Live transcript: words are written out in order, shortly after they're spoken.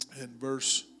and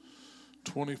verse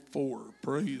 24.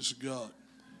 Praise God.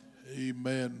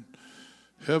 Amen.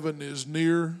 Heaven is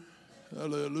near.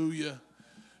 Hallelujah.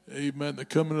 Amen. The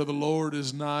coming of the Lord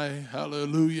is nigh.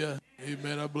 Hallelujah.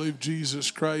 Amen. I believe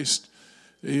Jesus Christ,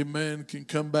 amen, can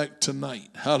come back tonight.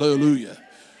 Hallelujah.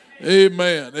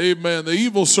 Amen. Amen. The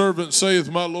evil servant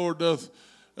saith, my Lord doth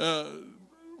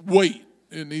wait,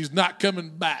 and he's not coming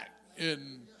back.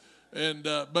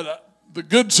 But the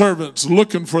good servant's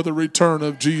looking for the return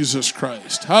of Jesus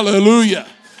Christ. Hallelujah.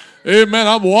 Amen.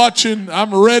 I'm watching.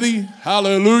 I'm ready.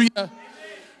 Hallelujah.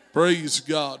 Praise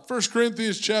God. 1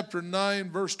 Corinthians chapter 9,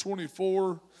 verse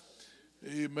 24.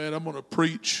 Amen. I'm going to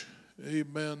preach,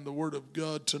 amen, the word of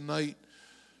God tonight.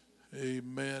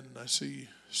 Amen. I see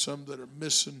some that are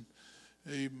missing.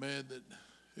 Amen. That,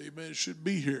 amen, should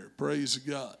be here. Praise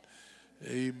God.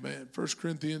 Amen. 1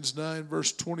 Corinthians 9,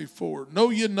 verse 24. Know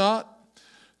ye not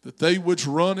that they which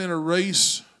run in a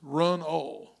race run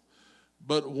all,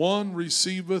 but one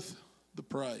receiveth the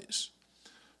prize?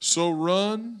 So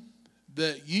run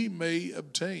that ye may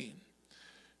obtain.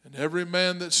 And every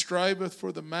man that striveth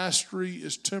for the mastery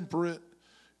is temperate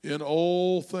in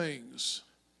all things.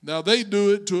 Now they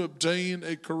do it to obtain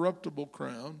a corruptible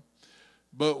crown,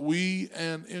 but we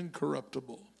an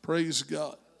incorruptible. Praise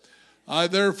God. I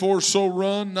therefore so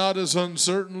run, not as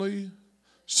uncertainly,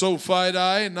 so fight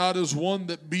I, not as one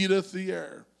that beateth the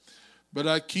air, but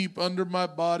I keep under my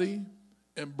body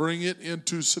and bring it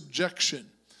into subjection,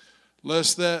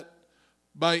 lest that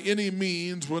by any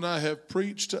means, when I have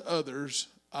preached to others,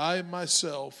 I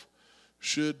myself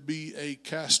should be a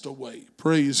castaway.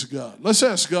 Praise God. Let's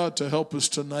ask God to help us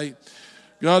tonight.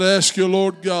 God, ask you,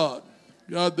 Lord God,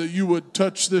 that you would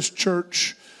touch this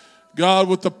church, God,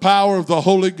 with the power of the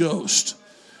Holy Ghost.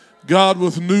 God,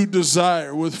 with new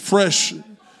desire, with fresh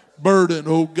burden,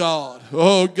 oh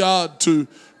God, to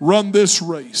run this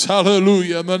race.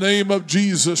 Hallelujah. In the name of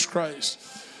Jesus Christ.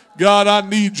 God, I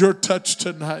need your touch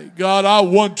tonight. God, I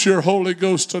want your Holy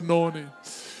Ghost anointing.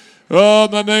 Oh,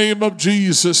 in the name of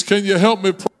Jesus, can you help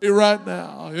me pray right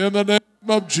now? In the name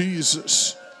of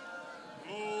Jesus.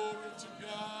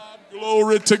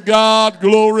 Glory to God,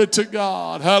 glory to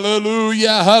God.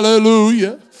 Hallelujah,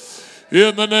 hallelujah.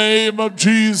 In the name of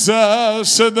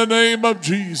Jesus, in the name of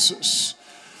Jesus.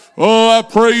 Oh, I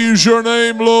praise your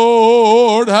name,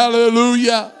 Lord.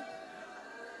 Hallelujah.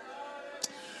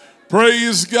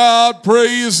 Praise God,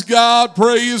 praise God,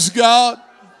 praise God.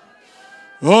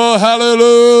 Oh,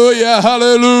 hallelujah,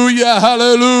 hallelujah,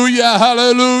 hallelujah,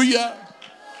 hallelujah.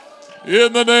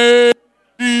 In the name of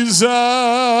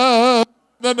Jesus,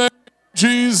 in the name of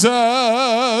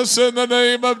Jesus, in the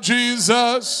name of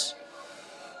Jesus.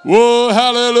 Oh,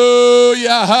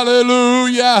 hallelujah,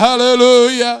 hallelujah,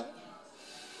 hallelujah.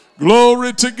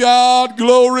 Glory to God,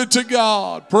 glory to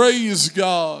God. Praise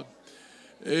God.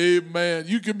 Amen.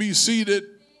 You can be seated.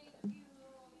 Praise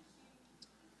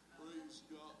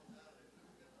God.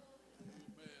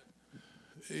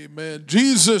 Amen. Amen.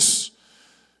 Jesus,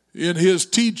 in his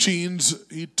teachings,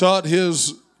 he taught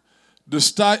his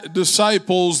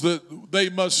disciples that they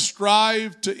must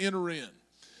strive to enter in.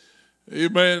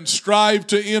 Amen. Strive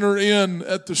to enter in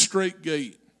at the strait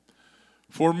gate.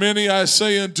 For many, I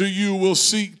say unto you, will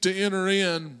seek to enter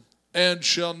in and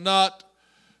shall not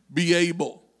be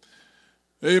able.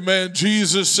 Amen.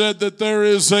 Jesus said that there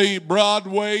is a broad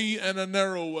way and a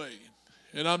narrow way.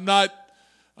 And I'm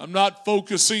not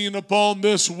focusing upon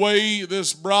this way,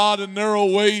 this broad and narrow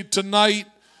way tonight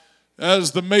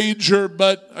as the major,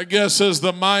 but I guess as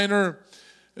the minor.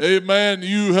 Amen.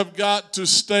 You have got to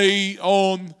stay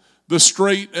on the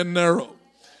straight and narrow.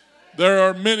 There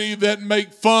are many that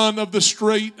make fun of the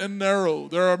straight and narrow.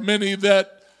 There are many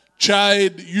that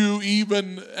chide you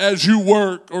even as you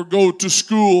work or go to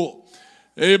school.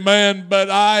 Amen. But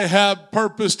I have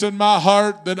purposed in my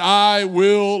heart that I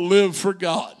will live for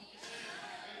God.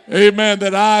 Amen.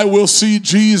 That I will see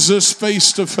Jesus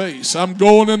face to face. I'm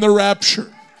going in the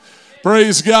rapture.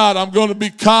 Praise God. I'm going to be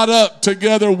caught up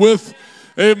together with,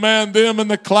 amen, them in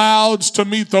the clouds to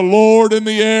meet the Lord in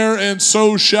the air, and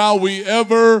so shall we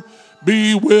ever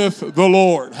be with the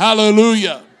Lord.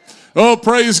 Hallelujah. Oh,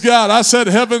 praise God. I said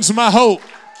heaven's my hope.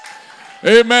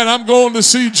 Amen. I'm going to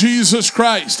see Jesus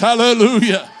Christ.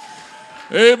 Hallelujah.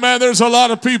 Amen. There's a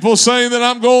lot of people saying that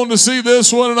I'm going to see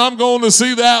this one and I'm going to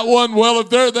see that one. Well,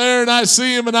 if they're there and I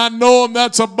see him and I know him,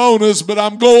 that's a bonus, but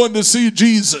I'm going to see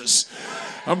Jesus.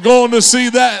 I'm going to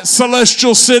see that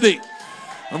celestial city.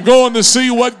 I'm going to see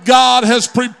what God has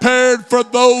prepared for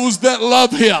those that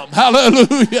love him.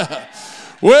 Hallelujah.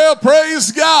 Well,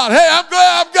 praise God. Hey, I'm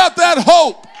glad I've got that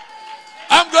hope.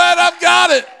 I'm glad I've got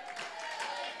it.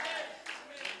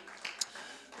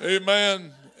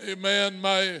 Amen. Amen.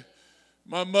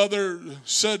 My mother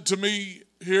said to me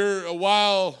here a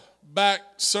while back,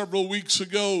 several weeks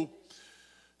ago,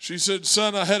 she said,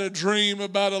 son, I had a dream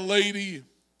about a lady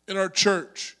in our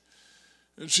church.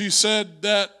 And she said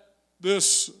that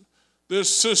this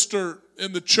sister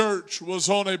in the church was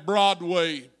on a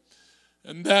Broadway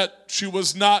and that she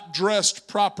was not dressed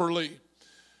properly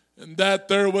and that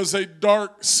there was a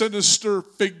dark, sinister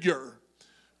figure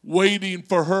waiting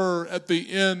for her at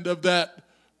the end of that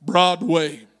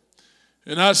Broadway.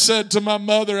 And I said to my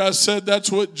mother, I said,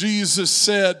 that's what Jesus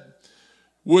said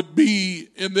would be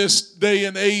in this day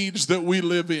and age that we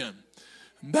live in.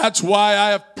 And that's why I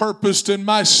have purposed in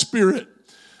my spirit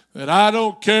that I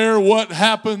don't care what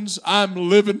happens, I'm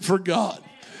living for God.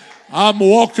 I'm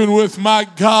walking with my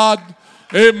God,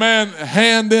 amen,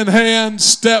 hand in hand,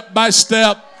 step by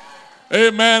step.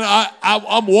 Amen.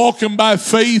 I'm walking by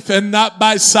faith and not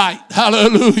by sight.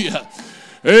 Hallelujah.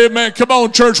 Amen. Come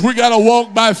on, church. We got to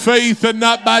walk by faith and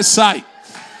not by sight.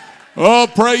 Oh,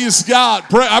 praise God.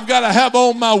 I've got to have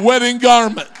on my wedding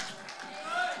garment.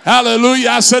 Hallelujah.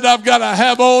 I said I've got to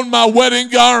have on my wedding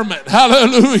garment.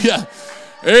 Hallelujah.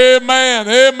 Amen.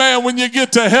 Amen. When you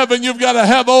get to heaven, you've got to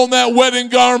have on that wedding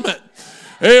garment.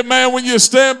 Amen. When you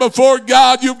stand before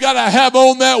God, you've got to have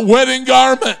on that wedding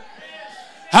garment.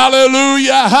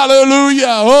 Hallelujah, hallelujah.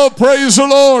 Oh, praise the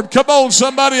Lord. Come on,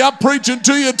 somebody. I'm preaching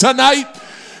to you tonight.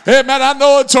 Amen. I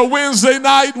know it's a Wednesday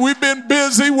night. We've been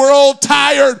busy. We're all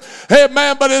tired.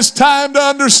 Amen. But it's time to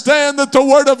understand that the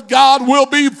Word of God will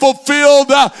be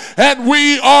fulfilled and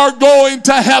we are going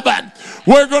to heaven.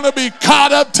 We're going to be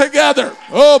caught up together.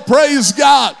 Oh, praise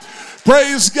God.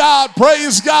 Praise God,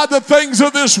 praise God. The things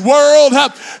of this world,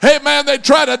 amen, they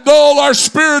try to dull our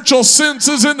spiritual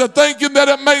senses into thinking that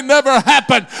it may never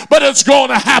happen, but it's going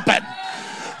to happen.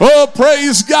 Oh,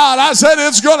 praise God. I said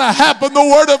it's going to happen. The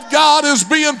Word of God is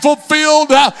being fulfilled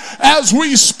as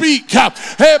we speak.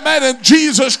 Amen, and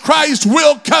Jesus Christ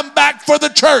will come back for the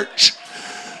church.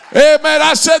 Amen.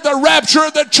 I said the rapture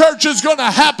of the church is going to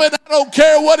happen. I don't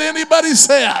care what anybody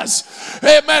says.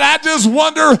 Amen. I just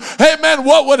wonder, amen,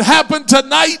 what would happen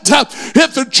tonight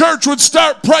if the church would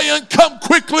start praying, come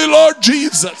quickly, Lord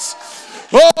Jesus.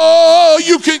 Oh,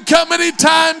 you can come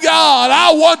anytime, God.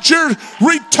 I want your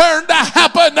return to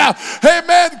happen.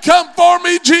 Amen. Come for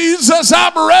me, Jesus.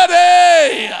 I'm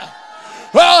ready.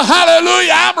 Well,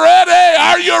 hallelujah. I'm ready.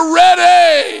 Are you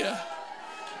ready?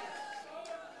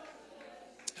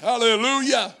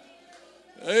 Hallelujah.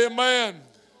 Amen.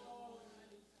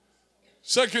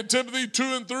 2 Timothy 2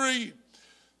 and 3.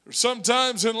 There's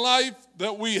sometimes in life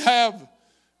that we have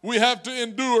to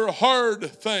endure hard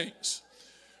things.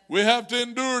 We have to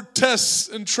endure tests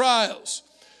and trials.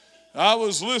 I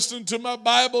was listening to my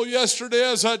Bible yesterday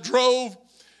as I drove,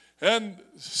 and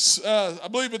I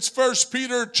believe it's 1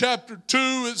 Peter chapter 2.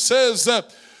 It says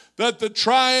that the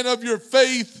trying of your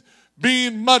faith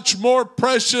being much more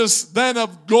precious than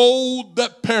of gold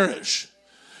that perisheth.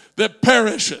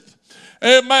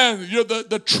 Amen.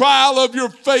 The trial of your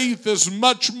faith is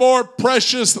much more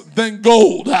precious than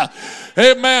gold.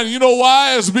 Amen. You know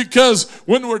why? It's because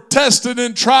when we're tested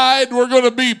and tried, we're going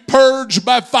to be purged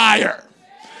by fire.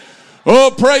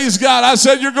 Oh, praise God. I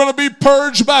said you're going to be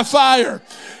purged by fire.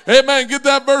 Amen. Get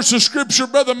that verse of scripture,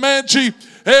 Brother Manchi.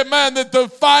 Amen. That the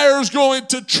fire is going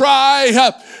to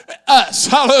try us.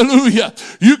 Hallelujah.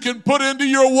 You can put into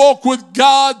your walk with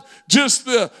God just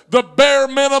the bare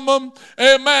minimum.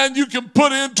 Amen. You can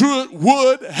put into it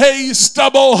wood, hay,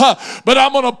 stubble. But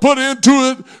I'm going to put into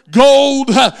it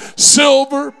gold,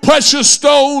 silver, precious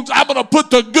stones. I'm going to put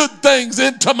the good things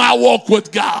into my walk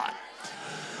with God.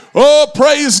 Oh,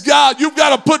 praise God. You've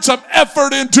got to put some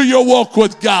effort into your walk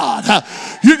with God.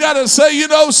 You got to say, you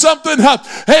know something?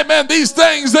 Hey, man, these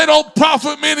things, they don't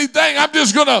profit me anything. I'm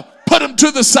just going to put them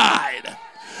to the side.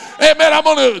 Amen. I'm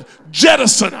going to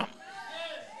jettison them.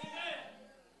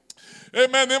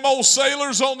 Amen. Them old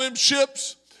sailors on them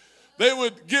ships, they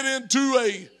would get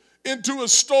into a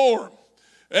storm.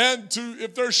 And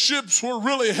if their ships were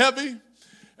really heavy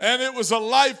and it was a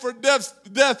life or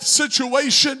death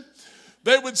situation,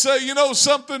 they would say, you know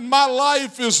something, my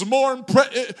life is more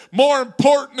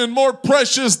important and more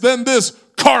precious than this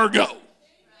cargo.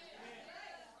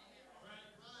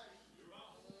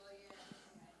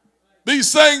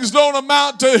 These things don't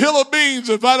amount to a hill of beans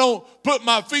if I don't put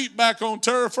my feet back on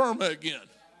terra firma again.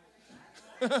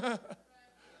 Did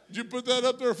you put that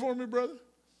up there for me, brother?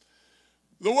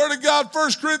 The Word of God,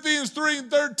 1 Corinthians 3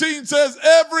 and 13 says,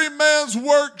 every man's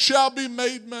work shall be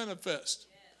made manifest.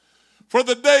 For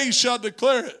the day shall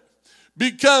declare it,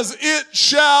 because it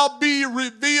shall be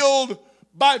revealed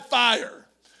by fire.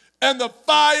 And the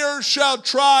fire shall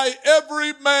try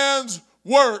every man's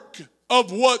work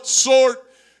of what sort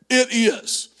it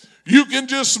is. You can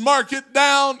just mark it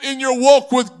down in your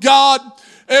walk with God,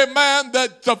 amen,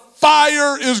 that the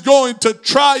fire is going to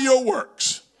try your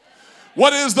works.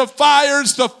 What is the fire?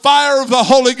 It's the fire of the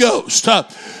Holy Ghost.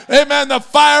 Amen. The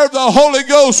fire of the Holy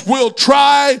Ghost will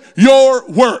try your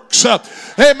works.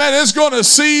 Amen. It's going to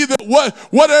see that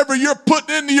whatever you're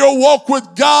putting into your walk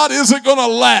with God, is it going to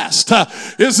last?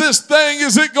 Is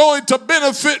it going to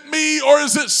benefit me, or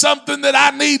is it something that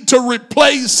I need to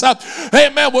replace?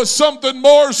 Amen. With something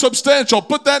more substantial.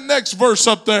 Put that next verse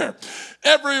up there.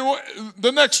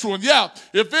 The next one. Yeah.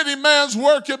 If any man's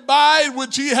work abide,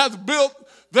 which he hath built,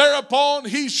 thereupon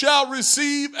he shall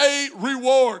receive a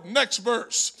reward. Next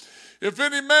verse. If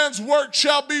any man's work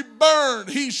shall be burned,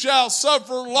 he shall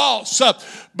suffer loss,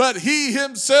 but he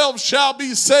himself shall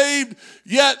be saved,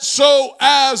 yet so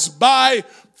as by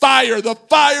fire. The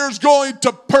fire's going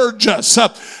to purge us.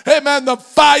 Amen. The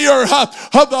fire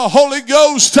of the Holy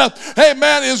Ghost,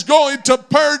 amen, is going to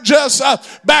purge us.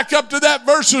 Back up to that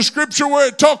verse of Scripture where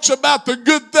it talks about the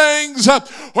good things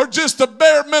or just the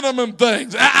bare minimum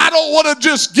things. I don't want to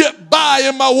just get by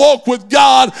in my walk with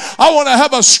God. I want to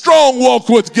have a strong walk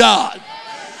with God.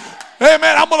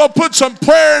 Amen. I'm going to put some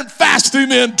prayer and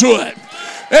fasting into it.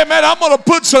 Amen. I'm going to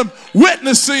put some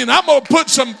witnessing. I'm going to put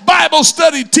some Bible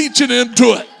study teaching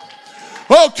into it.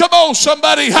 Oh, come on,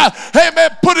 somebody. Amen.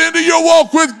 Put into your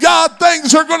walk with God.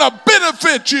 Things are going to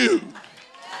benefit you.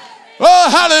 Oh,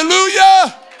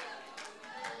 hallelujah.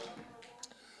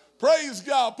 Praise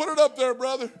God. Put it up there,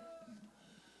 brother.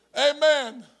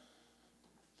 Amen.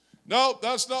 No,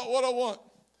 that's not what I want.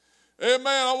 Amen.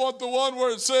 I want the one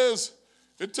where it says,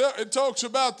 it talks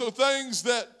about the things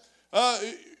that,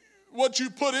 what you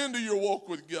put into your walk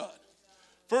with God.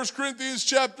 1 Corinthians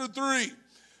chapter 3.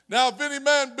 Now, if any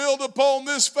man build upon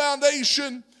this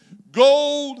foundation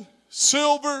gold,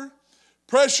 silver,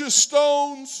 precious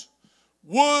stones,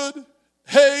 wood,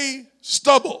 hay,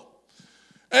 stubble.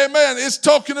 Amen. It's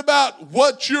talking about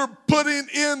what you're putting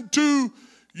into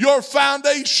your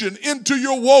foundation, into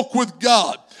your walk with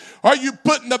God. Are you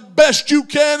putting the best you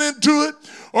can into it?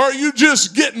 Or are you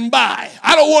just getting by?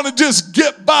 I don't want to just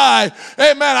get by.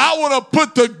 Amen. I want to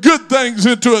put the good things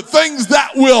into it. Things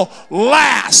that will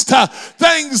last.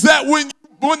 Things that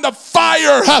when the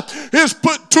fire is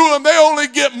put to them, they only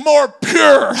get more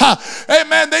pure.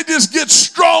 Amen. They just get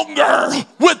stronger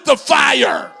with the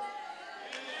fire.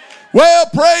 Well,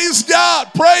 praise God.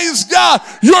 Praise God.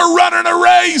 You're running a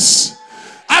race.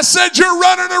 I said you're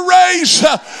running a race.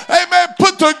 Amen.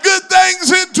 Put the good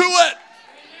things into it.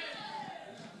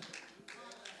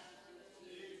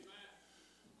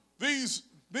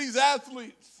 These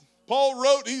athletes, Paul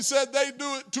wrote, he said they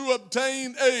do it to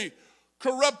obtain a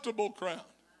corruptible crown,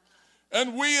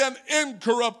 and we an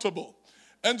incorruptible.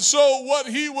 And so what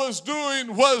he was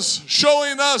doing was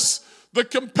showing us the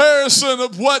comparison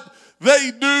of what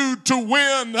they do to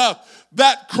win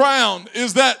that crown,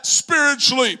 is that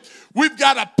spiritually we've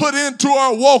got to put into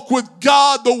our walk with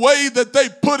God the way that they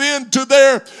put into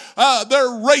their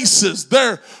races,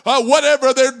 their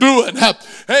whatever they're doing.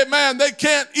 Amen. They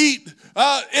can't eat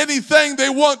anything they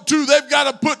want to. They've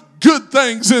got to put good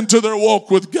things into their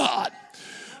walk with God.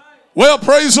 Well,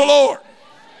 praise the Lord.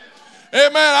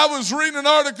 Amen. I was reading an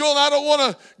article, and I don't want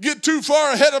to get too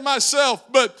far ahead of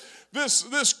myself, but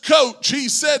this coach, he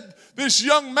said, this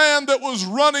young man that was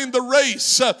running the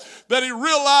race, that he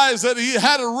realized that he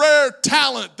had a rare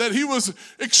talent, that he was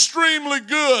extremely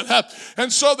good.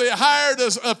 And so they hired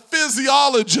a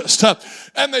physiologist,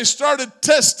 and they started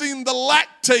testing the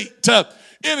lactate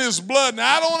in his blood.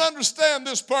 Now, I don't understand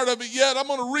this part of it yet. I'm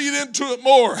going to read into it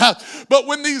more. But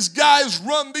when these guys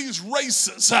run these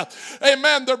races,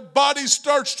 amen, their body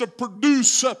starts to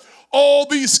produce all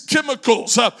these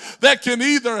chemicals that can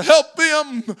either help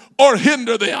them or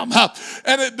hinder them.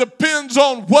 And it depends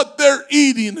on what they're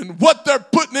eating and what they're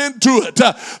putting into it.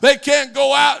 They can't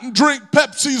go out and drink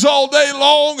Pepsis all day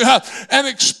long and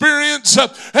experience,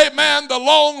 amen, the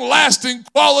long-lasting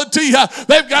quality.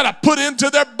 They've got to put into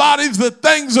their bodies the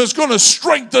things that's going to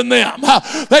strengthen them.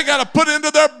 They got to put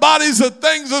into their bodies the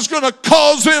things that's going to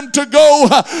cause them to go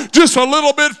just a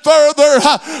little bit further,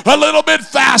 a little bit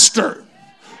faster.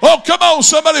 Oh, come on,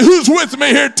 somebody who's with me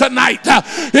here tonight.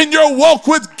 In your walk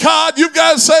with God, you've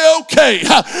got to say, okay,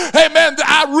 amen,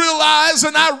 I realize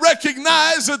and I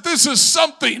recognize that this is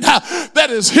something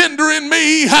that is hindering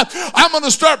me. I'm going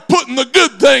to start putting the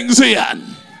good things in.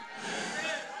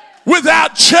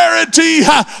 Without charity,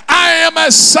 I am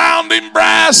a sounding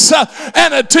brass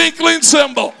and a tinkling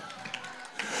cymbal.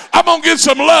 I'm going to get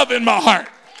some love in my heart.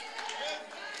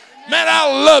 Man,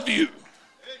 I love you.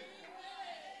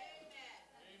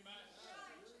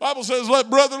 Bible says, let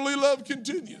brotherly love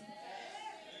continue.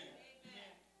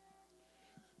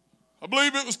 I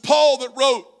believe it was Paul that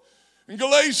wrote in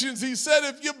Galatians, he said,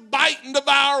 if you bite and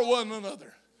devour one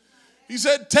another, he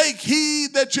said, take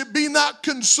heed that you be not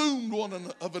consumed one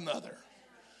of another.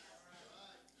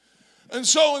 And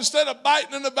so instead of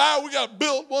biting and devour, we got to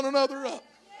build one another up.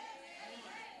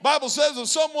 Bible says if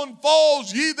someone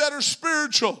falls, ye that are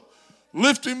spiritual,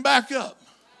 lift him back up.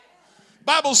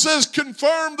 Bible says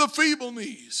confirm the feeble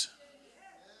knees.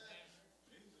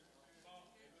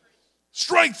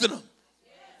 Strengthen them.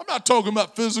 I'm not talking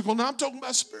about physical now, I'm talking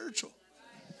about spiritual.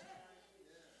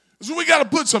 So we got to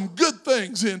put some good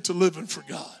things into living for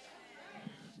God.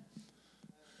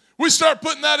 We start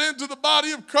putting that into the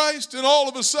body of Christ, and all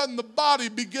of a sudden the body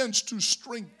begins to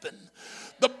strengthen.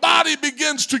 The body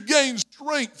begins to gain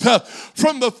strength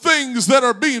from the things that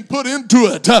are being put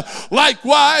into it.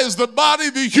 Likewise, the body,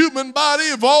 the human body,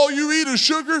 if all you eat is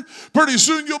sugar, pretty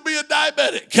soon you'll be a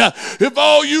diabetic. If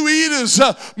all you eat is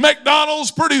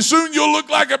McDonald's, pretty soon you'll look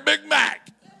like a Big Mac.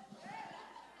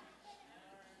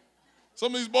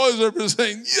 Some of these boys are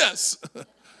saying, yes.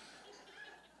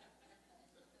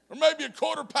 Or maybe a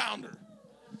quarter pounder.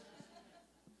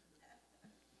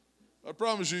 I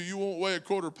promise you, you won't weigh a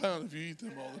quarter pound if you eat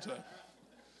them all the time.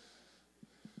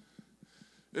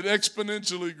 It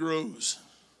exponentially grows.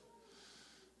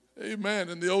 Amen.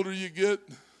 And the older you get,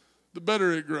 the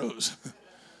better it grows.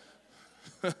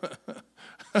 Can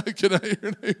I hear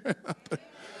an amen out there?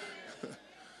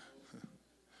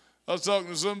 I was talking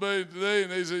to somebody today,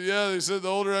 and they said, they said the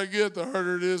older I get, the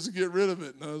harder it is to get rid of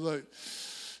it. And I was like,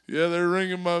 yeah, they're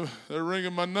ringing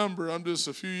my number. I'm just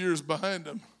a few years behind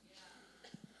them.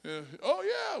 Yeah. Oh,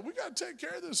 yeah, we got to take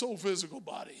care of this whole physical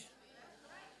body.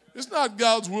 It's not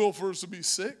God's will for us to be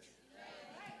sick.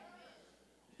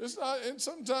 It's not, and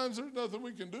sometimes there's nothing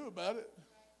we can do about it.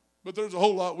 But there's a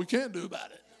whole lot we can do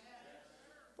about it.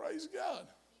 Praise God.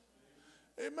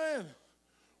 Amen.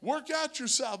 Work out your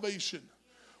salvation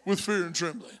with fear and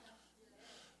trembling.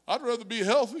 I'd rather be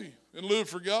healthy and live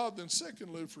for God than sick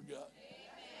and live for God.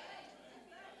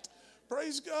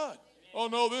 Praise God. Oh,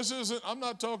 no, this isn't, I'm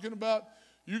not talking about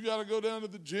you got to go down to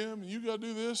the gym and you got to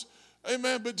do this.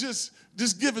 Amen. But just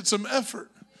give it some effort.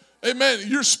 Amen.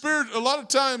 Your spirit, a lot of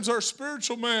times our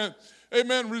spiritual man,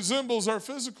 amen, resembles our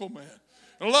physical man.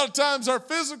 And a lot of times our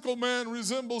physical man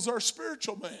resembles our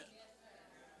spiritual man.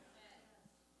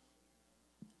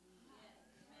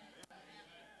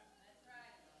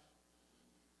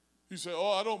 You say,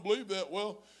 oh, I don't believe that.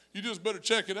 Well, you just better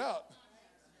check it out.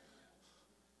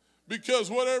 Because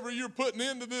whatever you're putting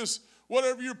into this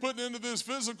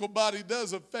physical body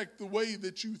does affect the way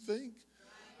that you think,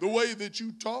 the way that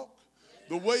you talk,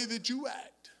 the way that you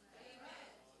act.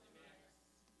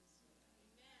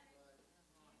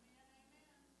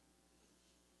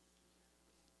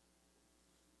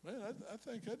 Man, I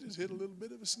think I just hit a little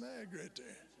bit of a snag right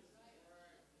there.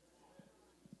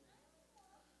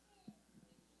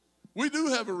 We do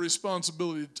have a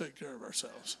responsibility to take care of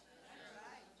ourselves.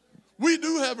 We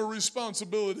do have a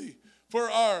responsibility for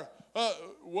our,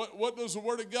 what does the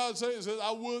Word of God say? It says,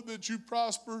 I would that you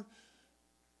prosper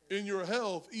in your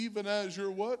health, even as your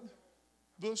what?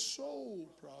 The soul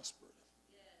prospereth.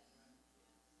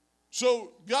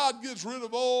 So God gets rid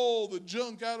of all the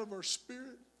junk out of our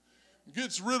spirit,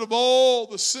 gets rid of all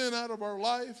the sin out of our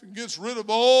life, and gets rid of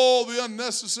all the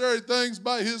unnecessary things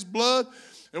by His blood.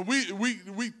 And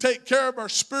we take care of our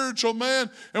spiritual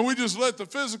man, and we just let the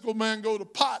physical man go to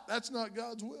pot. That's not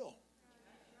God's will.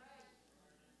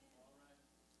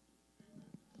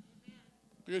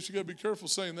 I guess you got to be careful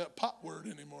saying that pot word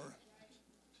anymore.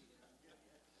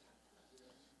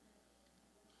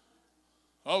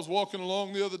 I was walking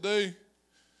along the other day,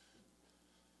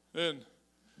 and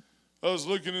I was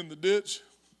looking in the ditch,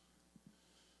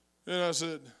 and I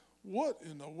said, what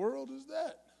in the world is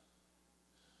that?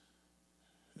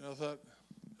 And I thought,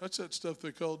 that's that stuff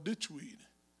they call ditchweed.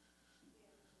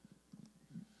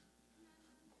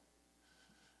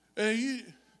 And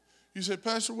you say,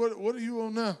 Pastor, what are you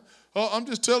on now? Oh, I'm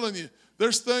just telling you,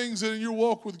 there's things in your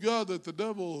walk with God that the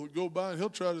devil will go by and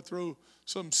he'll try to throw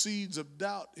some seeds of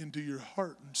doubt into your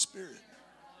heart and spirit.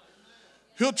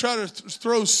 He'll try to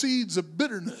throw seeds of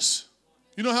bitterness.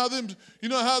 You know how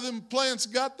them plants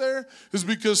got there? It's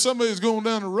because somebody's going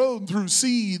down the road and threw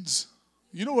seeds.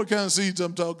 You know what kind of seeds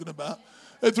I'm talking about.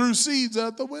 They threw seeds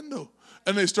out the window,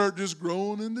 and they start just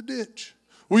growing in the ditch.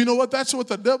 Well, you know what? That's what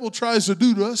the devil tries to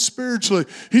do to us spiritually.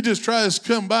 He just tries to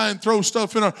come by and throw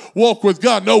stuff in our walk with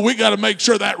God. No, we got to make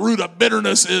sure that root of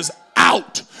bitterness is out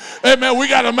out. Amen. We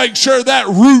got to make sure that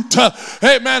root,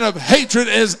 amen, of hatred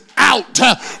is out.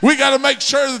 We got to make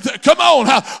sure that, come on,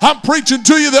 I'm preaching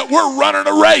to you that we're running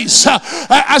a race.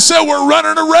 I said we're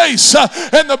running a race.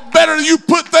 And the better you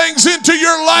put things into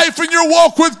your life and your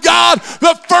walk with God,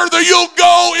 the further you'll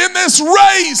go in this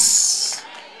race.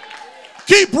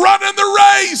 Keep running the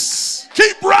race.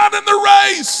 Keep running the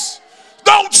race.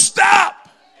 Don't stop.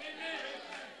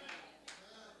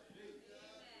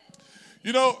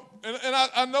 You know, and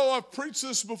I know I've preached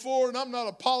this before, and I'm not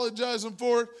apologizing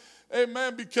for it,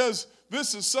 amen, because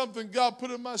this is something God put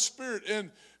in my spirit.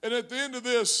 And at the end of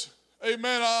this,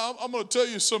 amen, I'm going to tell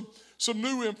you some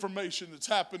new information that's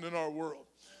happened in our world.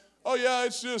 Oh, yeah,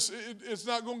 it's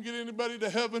not going to get anybody to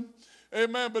heaven,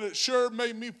 amen, but it sure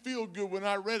made me feel good when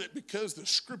I read it because the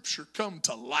scripture come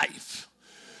to life.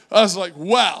 I was like,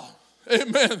 wow.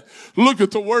 Amen. Look at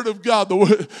the Word of God.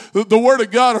 The Word of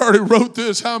God already wrote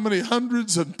this how many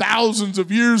hundreds and thousands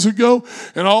of years ago,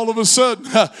 and all of a sudden,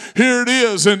 here it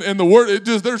is. And the Word,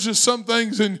 there's just some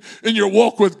things in your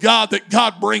walk with God that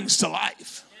God brings to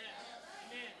life.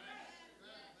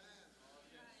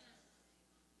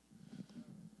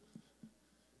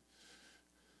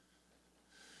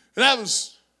 And I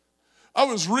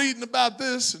was reading about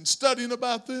this and studying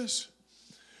about this,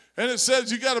 and it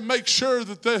says you got to make sure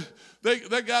that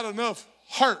they got enough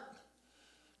heart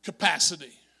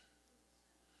capacity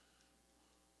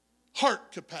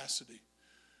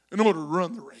in order to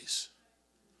run the race.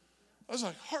 I was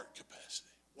like, heart capacity.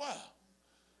 Wow.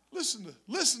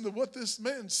 Listen to what this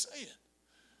man's saying.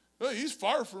 Well, he's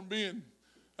far from being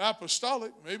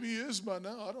apostolic. Maybe he is by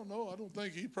now. I don't know. I don't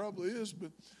think he probably is, but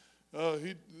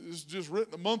he was just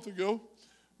written a month ago.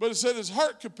 But it said his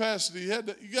heart capacity,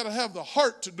 you got to have the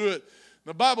heart to do it.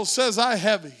 The Bible says, I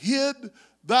have hid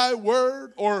thy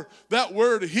word, or that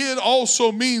word hid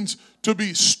also means to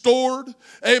be stored.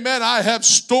 Amen. I have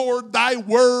stored thy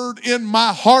word in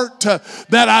my heart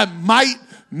that I might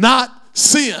not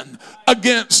sin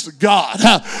against God.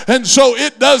 And so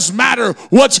it does matter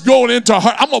what's going into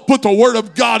heart. I'm going to put the word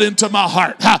of God into my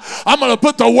heart. I'm going to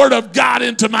put the word of God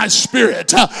into my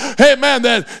spirit. Amen.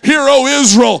 That hear, O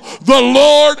Israel, the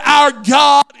Lord our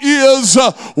God is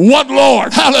one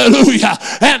Lord. Hallelujah.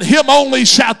 And him only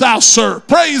shalt thou serve.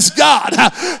 Praise God.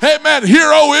 Amen.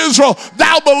 Hear, O Israel,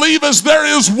 thou believest there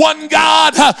is one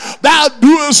God. Thou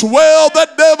doest well. The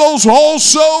devils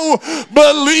also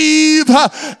believe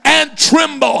and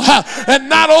tremble. And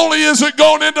not only is it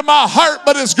going into my heart,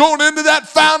 but it's going into that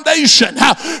foundation.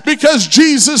 Because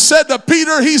Jesus said to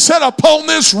Peter, he said, upon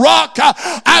this rock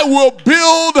I will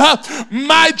build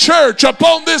my church.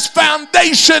 Upon this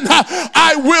foundation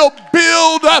I will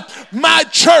build my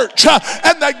church.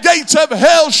 And the gates of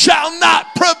hell shall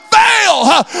not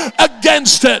prevail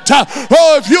against it.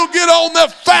 Oh, if you get on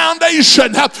the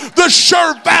foundation, the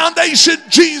sure foundation,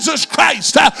 Jesus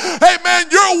Christ, amen,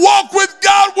 your walk with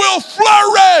God will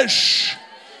flourish.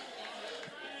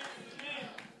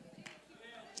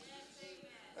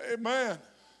 Amen.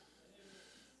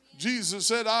 Jesus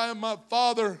said, I and my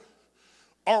Father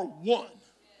are one.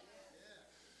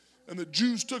 And the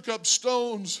Jews took up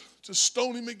stones to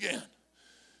stone him again.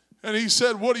 And he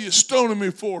said, what are you stoning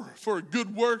me for? For a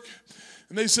good work?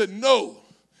 And they said, no.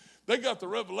 They got the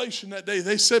revelation that day.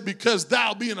 They said, because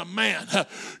thou being a man,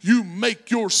 you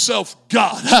make yourself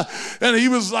God. And he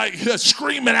was like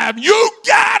screaming at him, you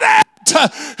got it!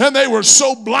 And they were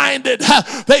so blinded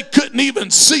they couldn't even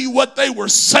see what they were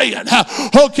saying.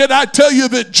 Oh, can I tell you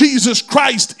that Jesus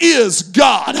Christ is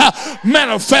God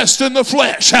manifest in the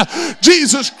flesh?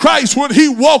 Jesus Christ, when he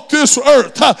walked this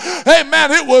earth,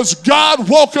 amen, it was God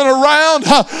walking around.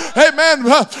 Amen.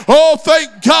 Oh,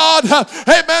 thank God,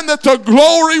 amen, that the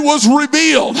glory was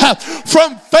revealed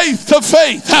from faith to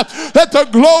faith, that the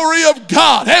glory of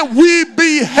God, and we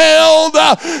beheld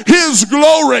his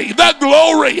glory, the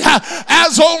glory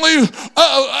as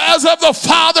of the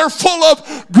Father, full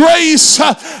of grace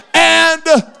and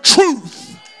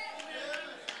truth.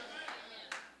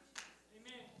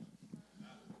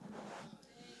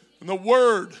 And the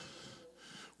Word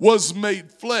was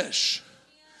made flesh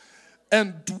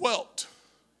and dwelt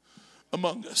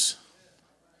among us.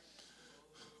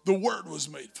 The Word was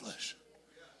made flesh.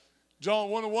 John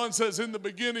 1:1 says, in the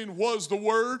beginning was the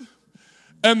Word,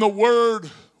 and the Word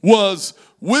was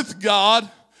with God,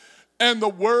 and the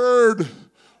Word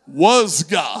was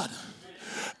God.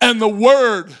 And the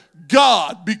Word,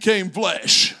 God, became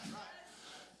flesh.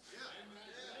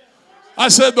 I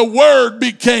said the Word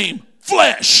became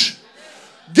flesh.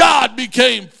 God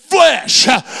became flesh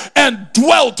and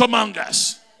dwelt among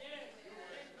us.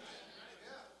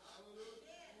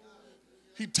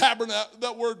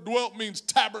 That word dwelt means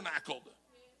tabernacled.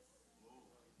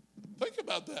 Think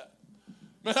about that.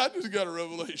 Man, I just got a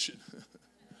revelation.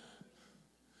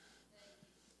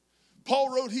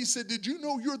 Paul wrote, he said, did you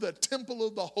know you're the temple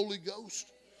of the Holy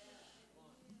Ghost?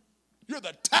 You're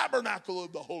the tabernacle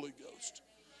of the Holy Ghost.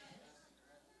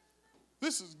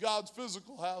 This is God's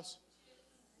physical house.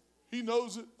 He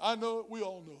knows it. I know it. We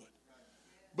all know it.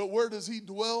 But where does he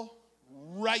dwell?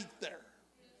 Right there.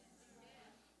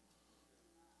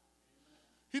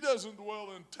 He doesn't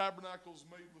dwell in tabernacles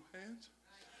made with hands.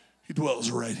 He dwells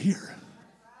right here.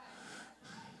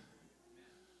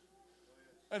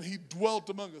 And he dwelt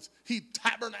among us. He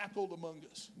tabernacled among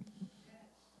us.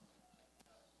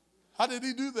 How did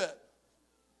he do that?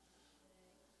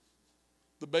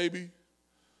 The baby,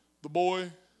 the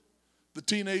boy, the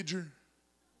teenager,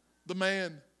 the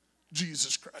man,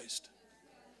 Jesus Christ.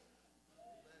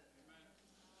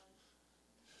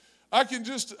 I can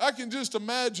just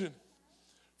imagine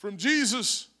from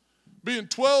Jesus being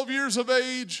 12 years of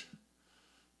age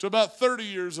to about 30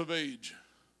 years of age.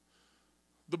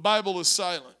 The Bible is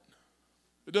silent.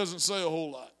 It doesn't say a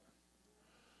whole lot.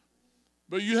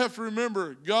 But you have to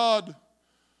remember, God,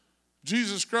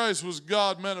 Jesus Christ was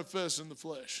God manifest in the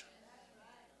flesh.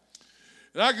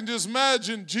 And I can just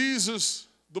imagine Jesus,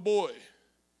 the boy,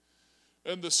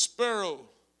 and the sparrow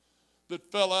that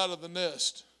fell out of the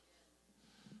nest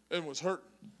and was hurting.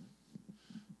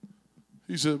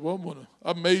 He said, well,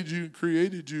 I made you and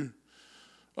created you.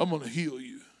 I'm going to heal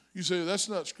you. You say, that's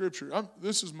not scripture.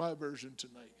 This is my version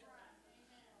tonight.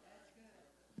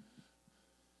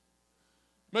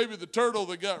 Maybe the turtle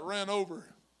that got ran over,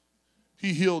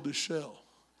 he healed his shell,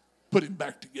 put him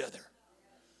back together.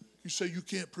 You say, you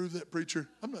can't prove that, preacher.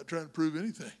 I'm not trying to prove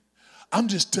anything. I'm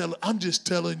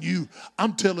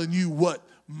telling you what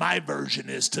my version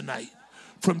is tonight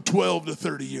from 12 to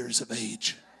 30 years of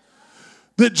age.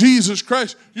 That Jesus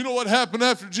Christ, you know what happened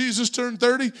after Jesus turned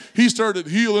 30? He started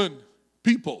healing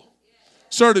people,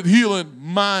 started healing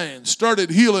minds,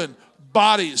 started healing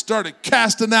bodies, started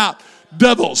casting out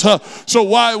devils. So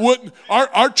why wouldn't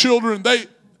our children, they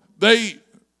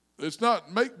it's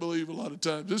not make-believe a lot of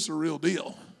times, it's a real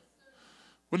deal.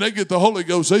 When they get the Holy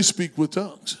Ghost, they speak with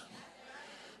tongues.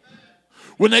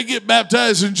 When they get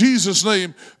baptized in Jesus'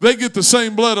 name, they get the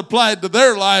same blood applied to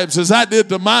their lives as I did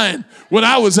to mine when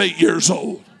I was 8 years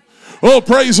old. Oh,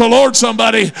 praise the Lord,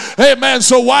 somebody. Amen.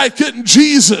 So why couldn't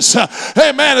Jesus,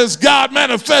 amen, as God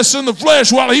manifests in the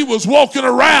flesh while he was walking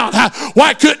around,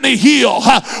 why couldn't he heal?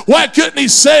 Why couldn't he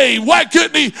save? Why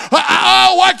couldn't he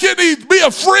be a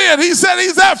friend? He said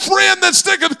he's that friend that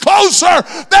sticketh closer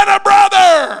than a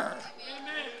brother.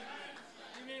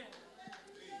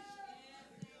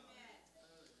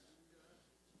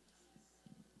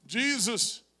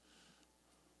 Jesus,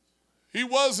 he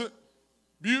wasn't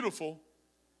beautiful.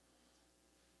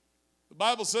 The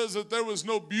Bible says that there was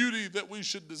no beauty that we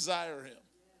should desire him.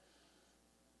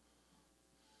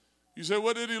 You say,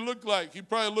 what did he look like? He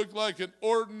probably looked like an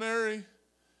ordinary,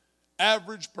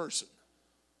 average person.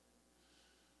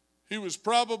 He was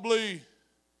probably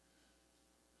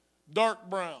dark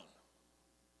brown.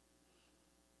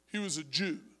 He was a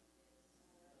Jew.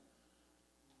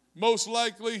 Most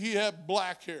likely he had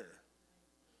black hair.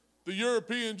 The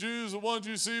European Jews, the ones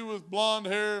you see with blonde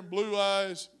hair and blue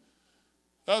eyes,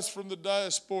 that's from the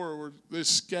diaspora where they're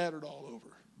scattered all over.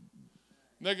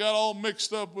 And they got all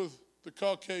mixed up with the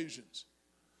Caucasians.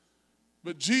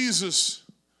 But Jesus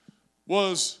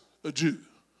was a Jew.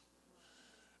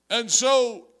 And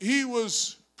so he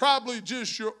was probably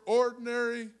just your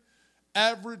ordinary,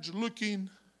 average-looking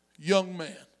young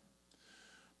man.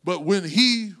 But when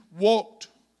he walked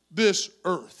this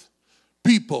earth,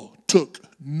 people took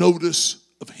notice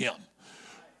of him.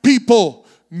 People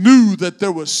knew that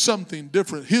there was something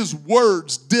different. His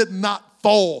words did not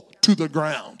fall to the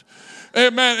ground.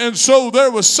 Amen. And so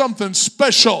there was something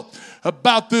special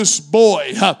about this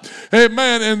boy.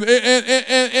 Amen.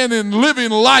 And in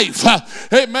living life,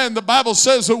 amen, the Bible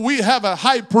says that we have a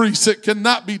high priest that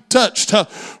cannot be touched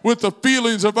with the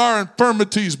feelings of our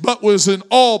infirmities, but was in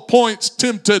all points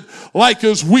tempted like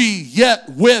as we, yet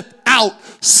without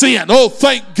sin. Oh,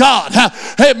 thank God.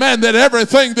 Amen. That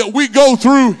everything that we go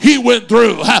through, he went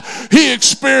through. He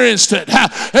experienced it.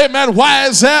 Amen. Why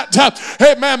is that?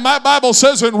 Amen. My Bible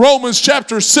says in Romans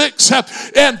chapter 6,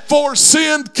 and for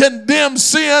sin condemns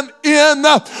sin in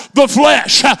the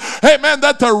flesh. Amen.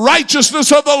 That the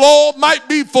righteousness of the law might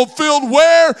be fulfilled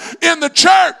where? In the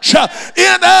church.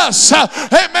 In us.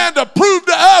 Amen. To prove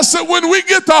to us that when we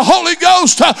get the Holy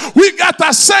Ghost, we got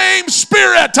the same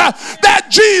spirit that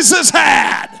Jesus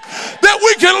had. That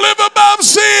we can live above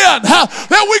sin.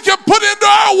 That we can put into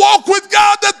our walk with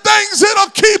God the things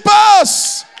that'll keep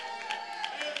us.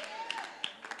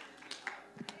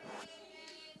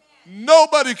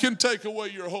 take away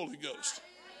your Holy Ghost.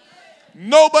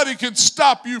 Nobody can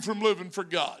stop you from living for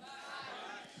God.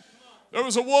 There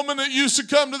was a woman that used to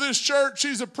come to this church.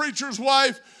 She's a preacher's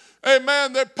wife.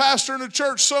 Amen. They're pastoring a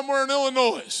church somewhere in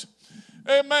Illinois.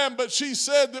 Amen. But she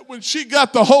said that when she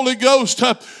got the Holy Ghost,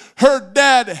 her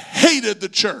dad hated the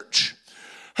church.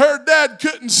 Her dad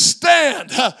couldn't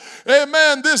stand,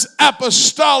 amen, this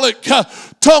apostolic,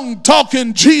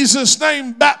 tongue-talking, Jesus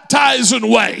name baptizing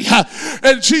way.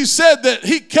 And she said that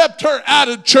he kept her out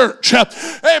of church.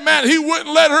 Amen. He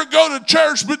wouldn't let her go to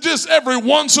church, but just every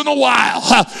once in a while.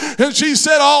 And she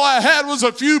said all I had was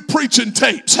a few preaching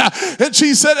tapes. And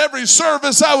she said every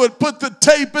service I would put the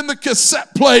tape in the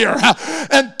cassette player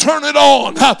and turn it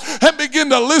on and begin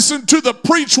to listen to the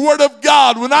preached word of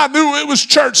God when I knew it was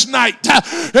church night.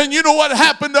 And you know what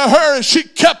happened to her is she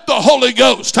kept the Holy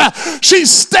Ghost. She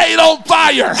stayed on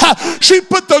fire. She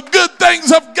put the good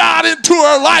things of God into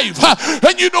her life.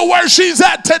 And you know where she's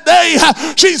at today?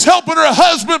 She's helping her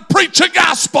husband preach a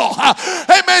gospel.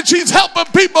 Amen. She's helping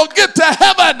people get to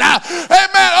heaven.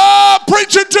 Amen. Oh, I'm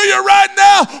preaching to you right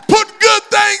now. Put good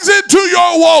things into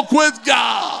your walk with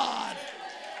God.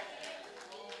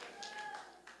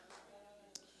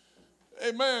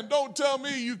 Amen. Don't tell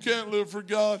me you can't live for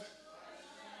God.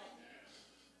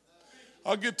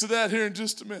 I'll get to that here in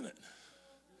just a minute.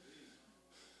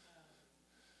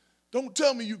 Don't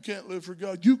tell me you can't live for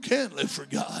God. You can live for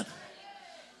God.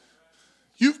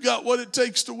 You've got what it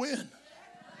takes to win.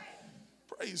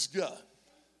 Praise God.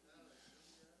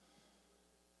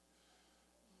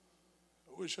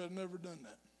 I wish I'd never done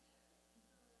that.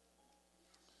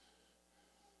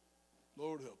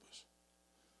 Lord help us.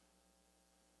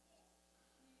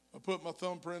 I put my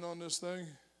thumbprint on this thing.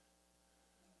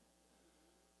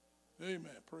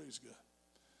 Amen. Praise God.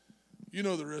 You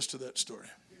know the rest of that story.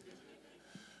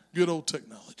 Good old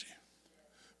technology.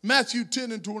 Matthew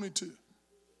 10 and 22.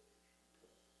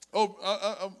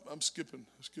 Oh, I'm skipping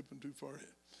too far ahead.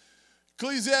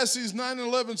 Ecclesiastes 9 and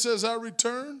 11 says, I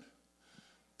returned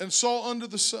and saw under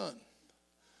the sun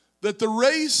that the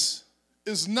race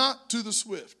is not to the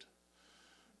swift,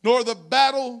 nor the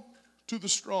battle to the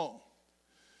strong,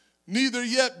 neither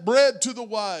yet bread to the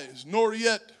wise, nor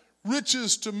yet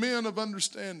riches to men of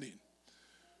understanding,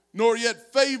 nor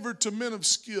yet favor to men of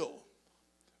skill,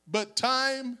 but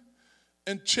time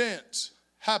and chance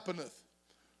happeneth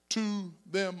to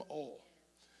them all.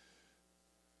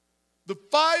 The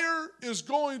fire is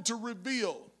going to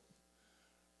reveal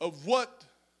of what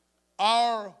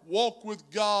our walk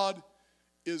with God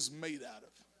is made out of.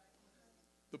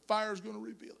 The fire is going to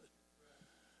reveal it.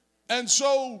 And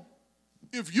so,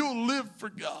 if you'll live for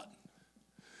God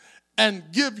and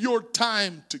give your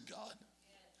time to God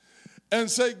and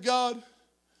say, God,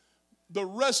 the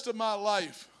rest of my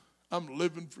life, I'm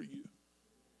living for you.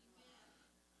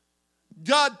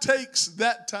 God takes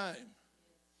that time,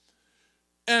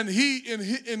 and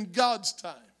in God's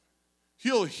time,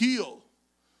 he'll heal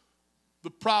the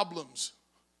problems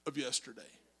of yesterday.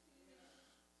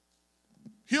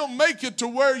 He'll make it to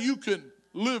where you can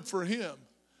live for him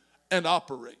and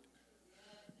operate.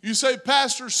 You say,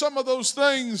 Pastor, some of those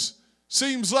things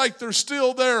seems like they're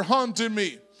still there haunting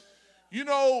me. You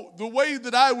know, the way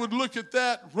that I would look at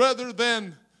that, rather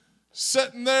than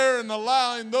sitting there and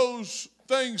allowing those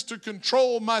things to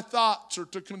control my thoughts or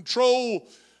to control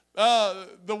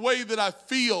the way that I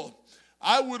feel,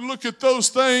 I would look at those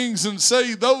things and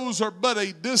say those are but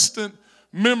a distant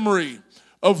memory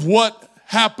of what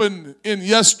happened in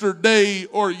yesterday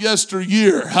or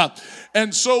yesteryear.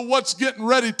 And so what's getting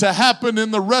ready to happen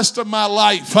in the rest of my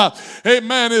life,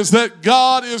 amen, is that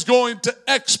God is going to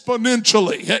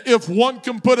exponentially, if one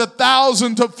can put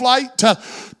 1,000 to flight,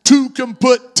 two can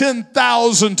put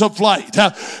 10,000 to flight.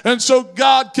 And so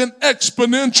God can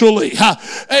exponentially,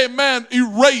 amen,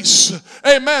 erase,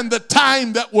 amen, the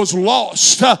time that was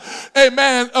lost,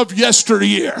 amen, of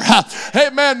yesteryear.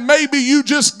 Amen. Maybe you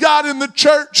just got in the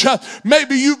church.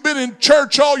 Maybe you've been in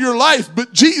church all your life,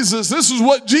 but Jesus, this is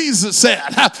what Jesus said.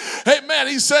 Amen.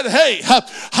 He said, hey,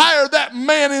 hire that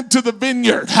man into the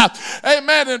vineyard.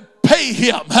 Amen. And pay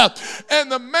him.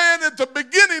 And the man at the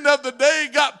beginning of the day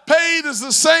got paid as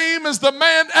the same as the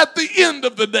man at the end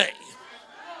of the day.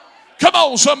 Come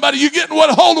on, somebody, you getting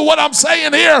hold of what I'm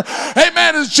saying here?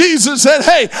 Amen. As Jesus said,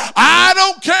 hey, I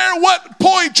don't care what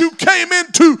point you came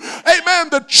into, amen,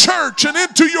 the church and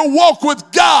into your walk with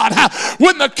God.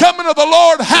 When the coming of the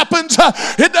Lord happens,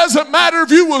 it doesn't matter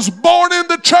if you was born in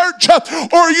the church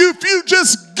or if you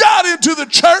just got into the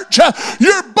church,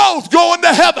 you're both going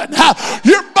to heaven.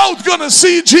 You're both going to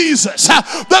see Jesus.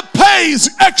 The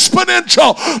pay's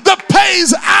exponential. The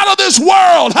pay's out of this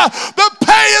world. The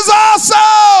pay is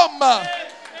awesome.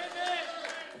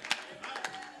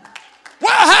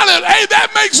 Well, hallelujah. Hey,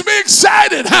 that makes me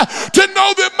excited to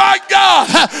know that my God,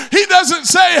 he doesn't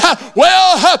say,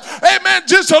 well, amen,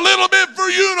 just a little bit for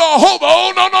you to hope.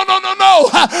 Oh, no.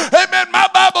 Amen. My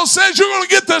Bible says you're going to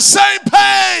get the same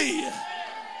pay.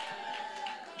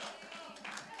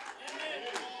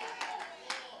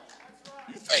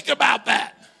 You think about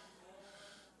that.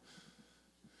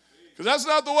 Because that's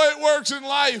not the way it works in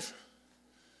life.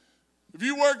 If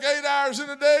you work 8 hours in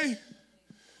a day,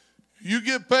 you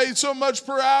get paid so much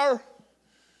per hour.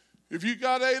 If you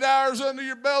got 8 hours under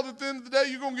your belt at the end of the day,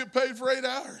 you're going to get paid for 8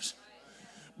 hours.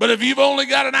 But if you've only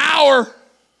got an hour,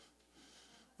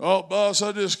 oh, boss,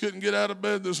 I just couldn't get out of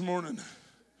bed this morning.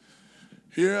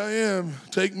 Here I am.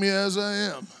 Take me as I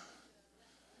am.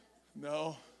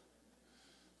 No.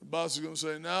 The boss is going to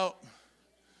say, no,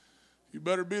 you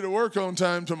better be to work on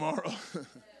time tomorrow.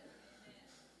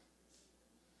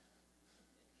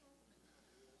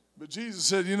 But Jesus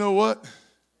said, you know what?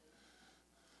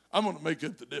 I'm going to make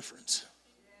up the difference.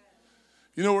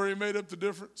 You know where he made up the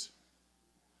difference?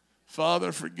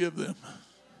 Father, forgive them,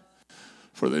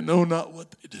 for they know not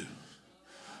what they do.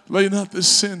 Lay not this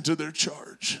sin to their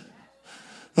charge.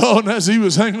 Oh, and as he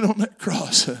was hanging on that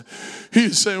cross, he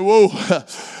was saying, whoa,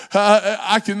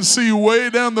 I can see way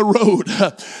down the road.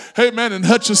 Hey, man, in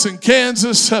Hutchinson,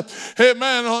 Kansas. Hey,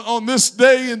 man, on this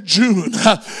day in June.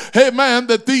 Hey, man,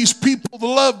 that these people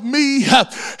love me.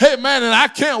 Hey, man, and I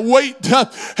can't wait.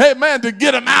 Hey, man, to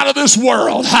get them out of this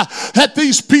world. That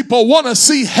these people want to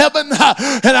see heaven.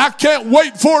 And I can't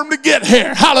wait for them to get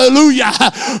here. Hallelujah.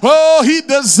 Oh, he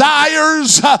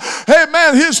desires, hey,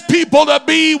 man, his people to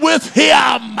be with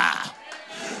him.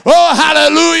 Oh,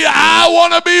 hallelujah. I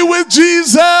want to be with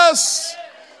Jesus.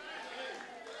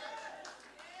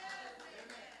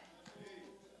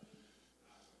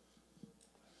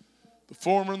 The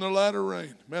former and the latter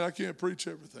rain. Man, I can't preach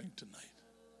everything tonight.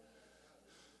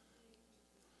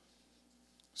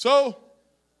 So,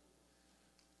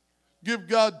 give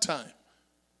God time.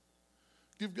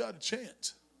 Give God a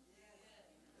chance.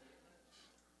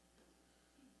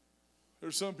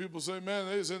 There's some people say, man,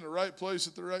 they was in the right place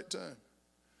at the right time.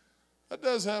 That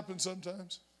does happen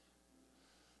sometimes.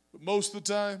 But most of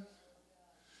the time,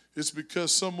 it's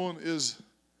because someone is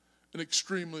an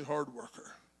extremely hard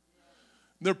worker.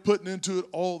 They're putting into it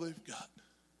all they've got.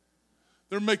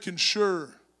 They're making sure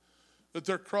that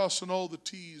they're crossing all the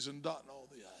T's and dotting all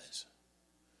the I's.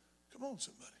 Come on,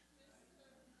 somebody.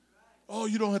 Oh,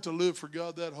 you don't have to live for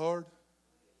God that hard?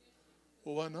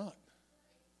 Well, why not?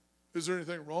 Is there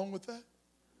anything wrong with that?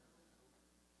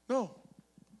 No.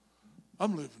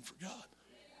 I'm living for God.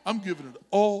 I'm giving it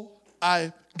all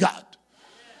I got.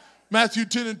 Matthew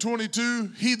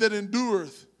 10:22, he that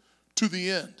endureth to the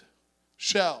end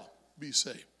shall be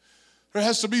saved. There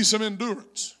has to be some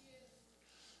endurance.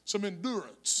 Some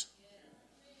endurance.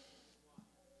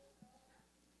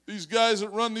 These guys that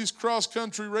run these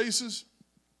cross-country races,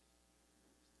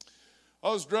 I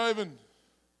was driving.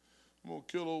 I'm going to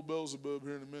kill old Beelzebub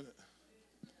here in a minute.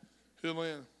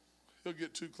 He'll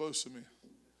get too close to me.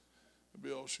 That'll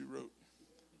be all she wrote.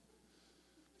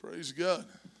 Praise God.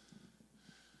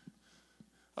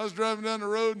 I was driving down the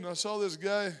road and I saw this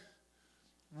guy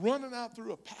running out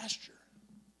through a pasture.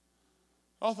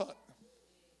 I thought,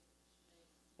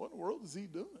 what in the world is he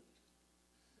doing?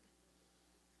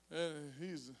 And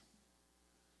he's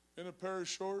in a pair of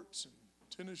shorts and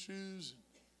tennis shoes.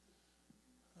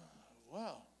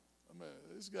 Wow. I mean,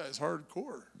 this guy's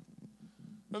hardcore.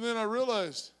 And then I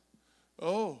realized,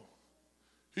 oh,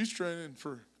 he's training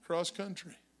for cross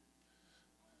country.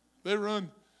 They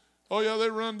run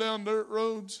down dirt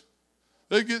roads.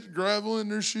 They get gravel in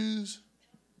their shoes.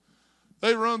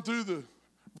 They run through the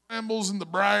brambles and the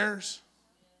briars.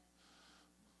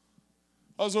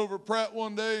 I was over at Pratt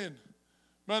one day, and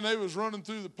man, they was running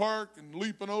through the park and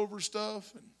leaping over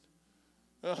stuff. And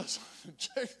I was like,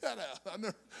 check that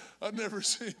out. I've never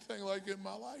seen anything like it in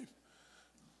my life.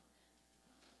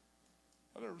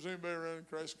 I've never seen anybody run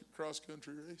a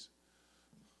cross-country race.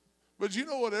 But you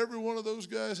know what every one of those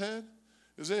guys had?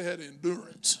 Is they had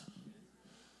endurance.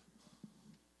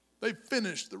 They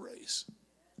finished the race.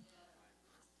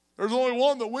 There's only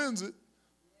one that wins it,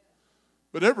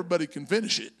 but everybody can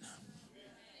finish it.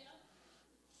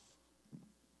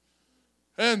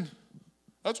 And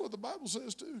that's what the Bible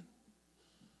says too.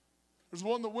 There's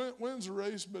one that wins the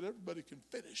race, but everybody can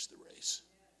finish the race.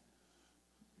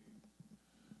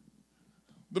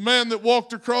 The man that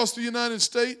walked across the United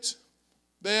States,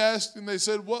 they asked and they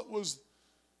said, what was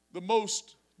the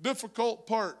most difficult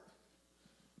part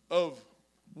of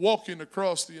walking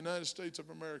across the United States of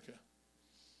America?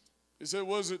 He said,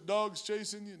 was it dogs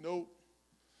chasing you? Nope.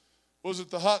 Was it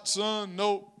the hot sun?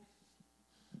 Nope.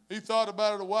 He thought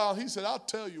about it a while. He said, I'll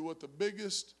tell you what the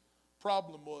biggest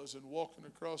problem was in walking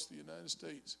across the United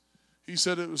States. He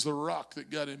said it was the rock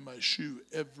that got in my shoe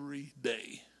every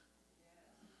day.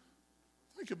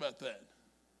 Think about that.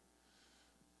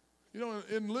 You know,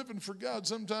 in living for God,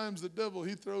 sometimes the devil,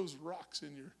 he throws rocks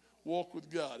in your walk with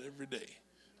God every day.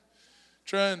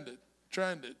 Trying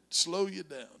to slow you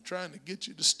down, trying to get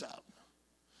you to stop.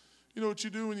 You know what you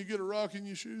do when you get a rock in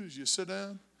your shoes? You sit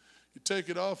down, you take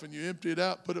it off, and you empty it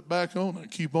out, put it back on,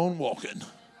 and keep on walking.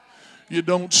 You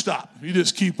don't stop. You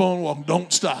just keep on walking.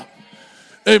 Don't stop.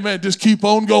 Amen. Just keep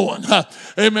on going.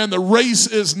 Amen. The race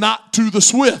is not to the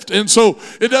swift. And so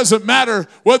it doesn't matter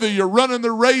whether you're running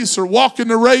the race or walking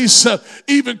the race,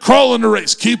 even crawling the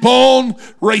race. Keep on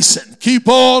racing. Keep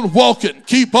on walking.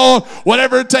 Keep on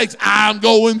whatever it takes. I'm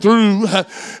going through.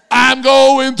 I'm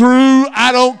going through.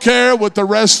 I don't care what the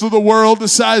rest of the world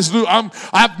decides to do.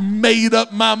 I've made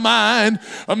up my mind.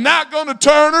 I'm not going to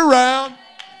turn around.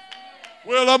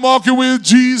 Well, I'm walking with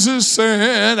Jesus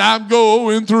and I'm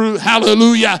going through.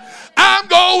 Hallelujah. I'm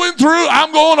going through.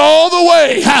 I'm going all the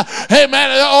way. Hey, man.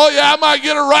 Oh, yeah, I might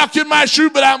get a rock in my shoe,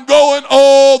 but I'm going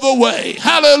all the way.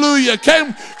 Hallelujah.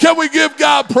 Can we give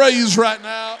God praise right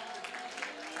now?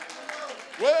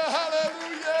 Well,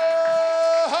 hallelujah.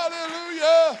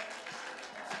 Hallelujah.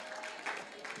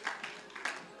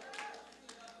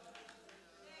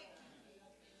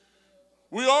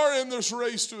 We are in this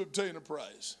race to obtain a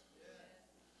prize.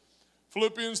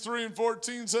 Philippians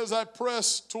 3:14 says, I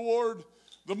press toward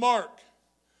the mark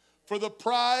for the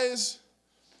prize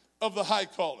of the high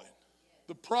calling.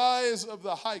 The prize of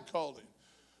the high calling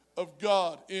of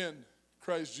God in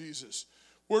Christ Jesus.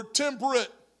 We're temperate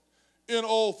in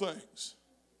all things.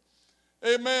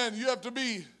 Amen. You have to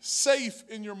be safe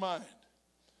in your mind.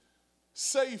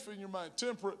 Safe in your mind.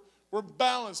 Temperate. We're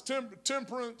balanced.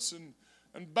 Temperance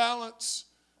and balance.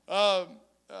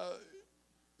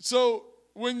 So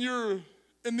when you're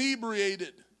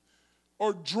inebriated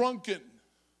or drunken,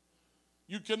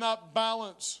 you cannot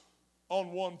balance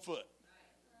on one foot.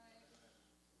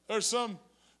 There's some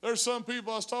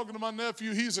people, I was talking to my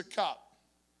nephew, he's a cop.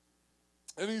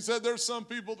 And he said there's some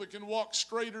people that can walk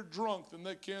straighter drunk than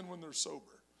they can when they're sober.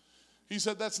 He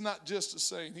said that's not just a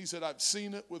saying. He said I've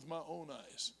seen it with my own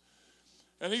eyes.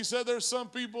 And he said there's some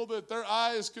people that their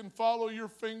eyes can follow your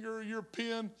finger or your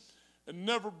pen and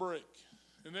never break.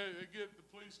 And the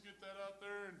police get that out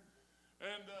there.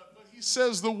 But he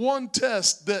says the one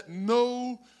test that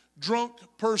no drunk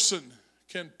person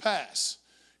can pass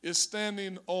is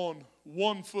standing on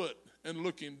one foot and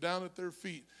looking down at their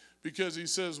feet. Because he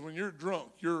says when you're drunk,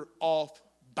 you're off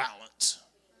balance.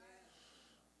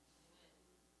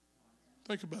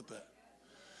 Think about that.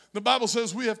 The Bible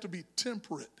says we have to be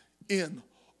temperate in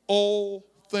all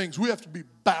things. We have to be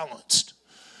balanced.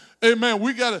 Amen.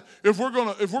 We gotta, if we're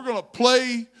gonna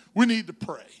play, we need to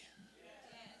pray.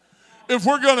 If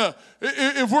we're gonna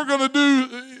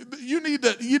do, you need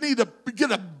to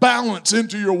get a balance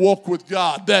into your walk with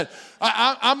God. That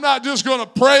I'm not just gonna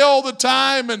pray all the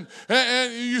time. And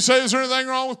you say, is there anything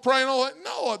wrong with praying all that?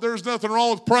 No, there's nothing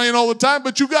wrong with praying all the time.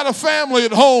 But you got a family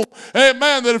at home,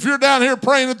 amen. That if you're down here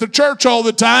praying at the church all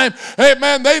the time,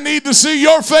 amen, they need to see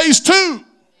your face too.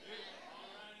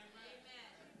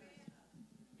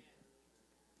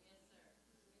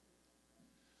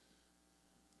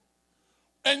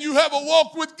 And you have a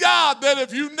walk with God that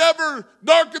if you never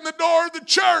darken the door of the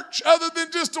church other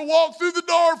than just to walk through the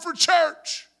door for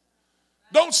church,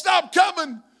 don't stop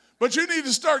coming, but you need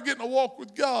to start getting a walk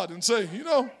with God and say, you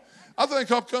know, I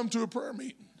think I'll come to a prayer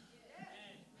meeting.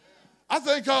 I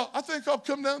think I'll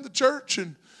come down to church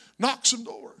and knock some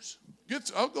doors.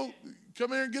 I'll go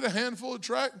come here and get a handful of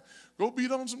tract, go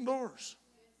beat on some doors.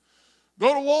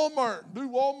 Go to Walmart, do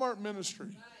Walmart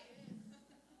ministry.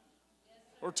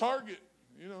 Or Target.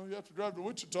 You know, you have to drive to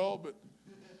Wichita, but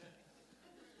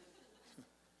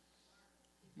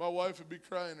my wife would be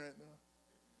crying right now.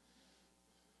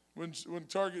 When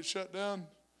Target shut down,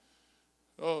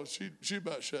 oh, she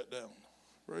about shut down.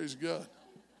 Praise God.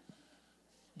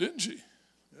 Didn't she?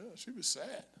 Yeah, she was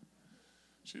sad.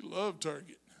 She loved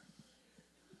Target.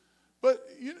 But,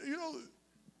 you know,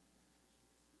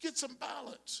 get some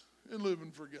balance in living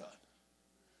for God.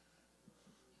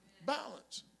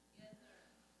 Balance.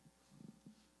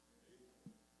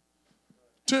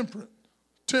 Temperate.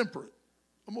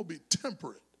 I'm going to be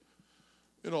temperate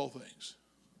in all things.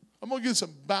 I'm going to get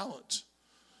some balance.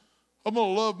 I'm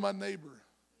going to love my neighbor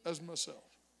as myself.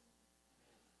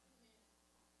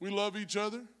 We love each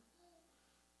other.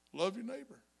 Love your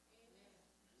neighbor.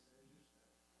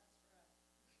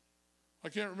 I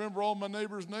can't remember all my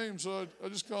neighbors' names, so I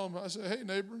just call them. I say, hey,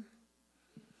 neighbor.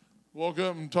 walk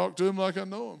up and talk to him like I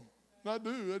know him. And I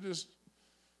do. I just,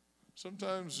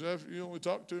 sometimes after you only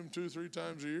talk to them 2-3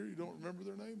 times a year, you don't remember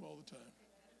their name all the time.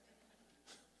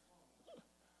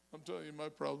 I'm telling you my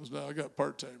problems now. I got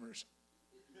part-timers.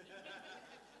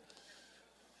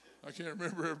 I can't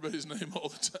remember everybody's name all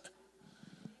the time.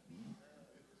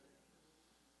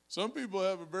 Some people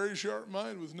have a very sharp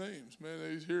mind with names. Man,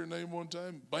 they hear a name one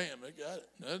time, bam, they got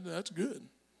it. That's good.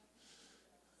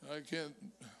 I can't,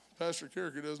 Pastor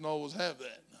Karriker doesn't always have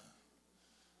that.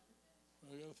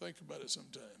 I got to think about it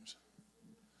sometimes.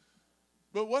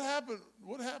 But what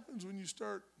happens when you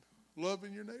start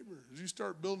loving your neighbor? As you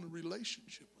start building a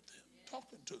relationship with them,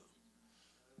 talking to them.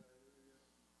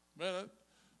 Man,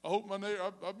 I hope my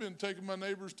neighbor, I've been taking my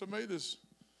neighbor's tomatoes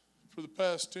for the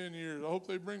past 10 years. I hope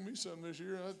they bring me some this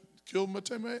year. I killed my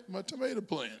tomato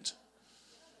plants.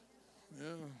 Yeah.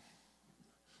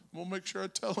 I'm going to make sure I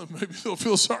tell them. Maybe they'll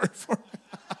feel sorry for me.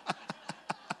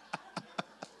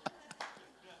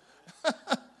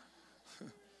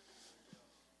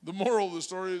 The moral of the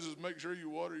story is make sure you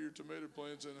water your tomato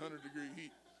plants in 100-degree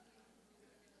heat.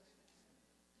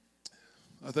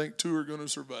 I think 2 are going to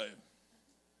survive.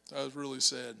 I was really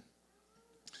sad.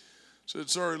 Said,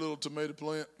 sorry, little tomato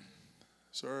plant.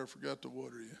 Sorry, I forgot to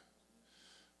water you.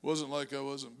 Wasn't like I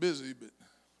wasn't busy, but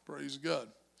praise God.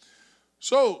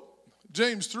 So,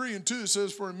 James 3:2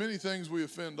 says, for in many things we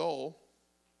offend all.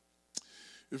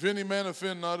 If any man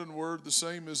offend not in word, the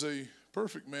same is a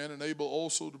perfect man, and able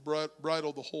also to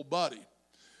bridle the whole body.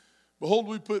 Behold,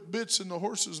 we put bits in the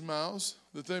horses' mouths,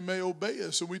 that they may obey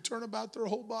us, and we turn about their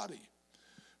whole body.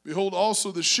 Behold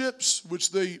also the ships,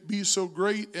 which they be so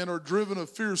great, and are driven of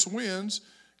fierce winds,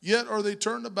 yet are they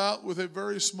turned about with a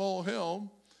very small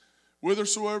helm,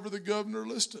 whithersoever the governor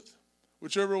listeth.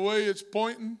 Whichever way it's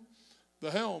pointing,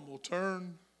 the helm will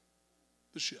turn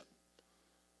the ship,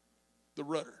 the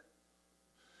rudder.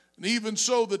 And even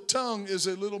so, the tongue is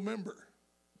a little member,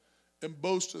 and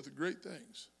boasteth great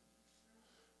things.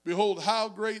 Behold, how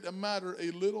great a matter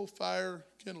a little fire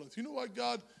kindleth. You know why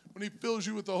God, when he fills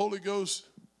you with the Holy Ghost,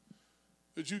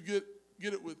 that you get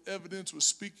it with evidence with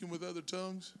speaking with other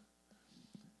tongues?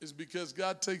 Is because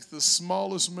God takes the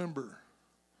smallest member,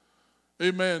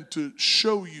 amen, to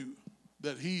show you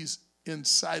that he's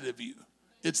inside of you.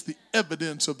 It's the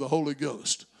evidence of the Holy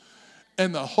Ghost.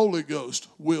 And the Holy Ghost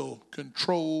will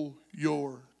control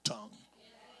your tongue.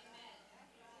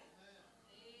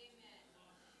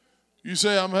 You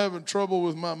say, I'm having trouble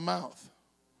with my mouth.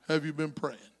 Have you been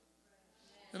praying?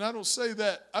 And I don't say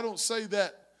that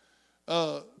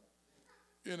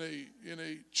in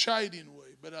a chiding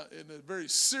way, but in a very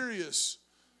serious.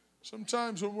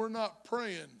 Sometimes when we're not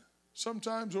praying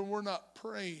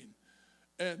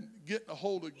and getting a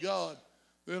hold of God,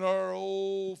 then our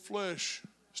old flesh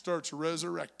starts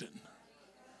resurrecting.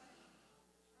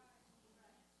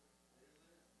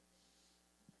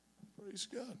 Praise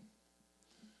God.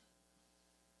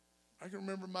 I can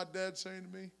remember my dad saying to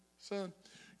me, son,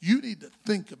 you need to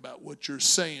think about what you're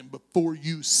saying before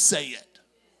you say it.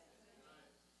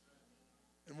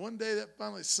 And one day that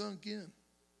finally sunk in.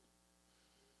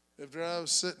 After I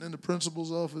was sitting in the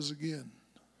principal's office again.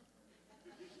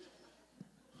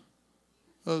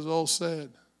 I was all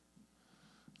sad.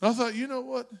 I thought, you know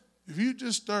what? If you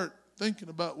just start thinking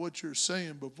about what you're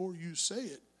saying before you say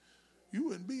it, you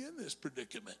wouldn't be in this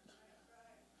predicament.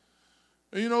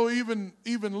 And you know, even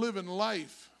living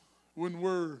life when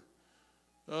we're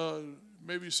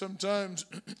maybe sometimes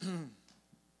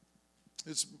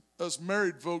it's us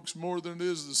married folks more than it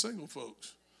is the single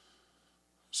folks.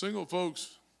 Single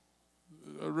folks,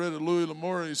 I read of Louis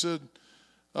L'Amour, he said,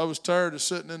 I was tired of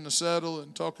sitting in the saddle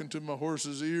and talking to my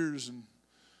horse's ears,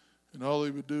 and all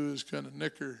he would do is kind of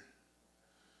nicker.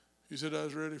 He said, I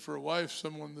was ready for a wife,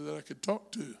 someone that I could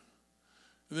talk to.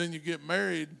 And then you get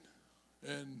married,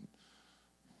 and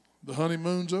the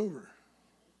honeymoon's over.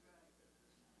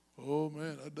 Oh,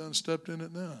 man, I done stepped in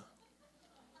it now.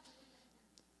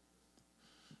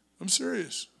 I'm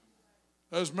serious.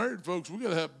 As married folks, we got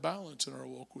to have balance in our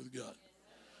walk with God.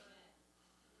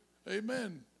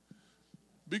 Amen.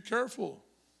 Be careful.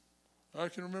 I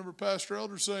can remember Pastor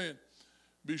Elder saying,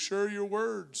 be sure your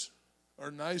words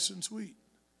are nice and sweet,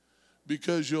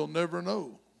 because you'll never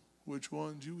know which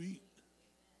ones you eat.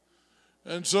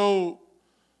 And so,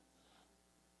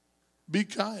 be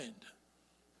kind.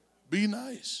 Be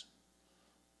nice.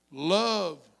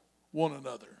 Love one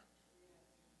another.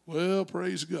 Well,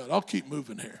 praise God. I'll keep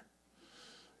moving here.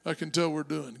 I can tell we're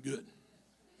doing good.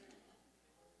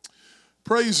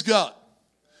 Praise God.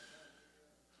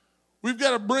 We've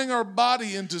got to bring our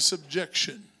body into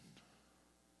subjection.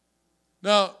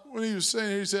 Now, when he was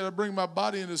saying, he said, I bring my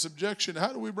body into subjection.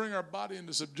 How do we bring our body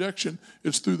into subjection?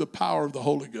 It's through the power of the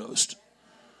Holy Ghost.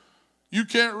 You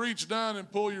can't reach down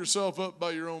and pull yourself up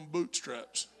by your own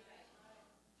bootstraps.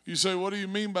 You say, what do you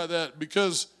mean by that?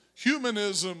 Because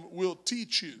humanism will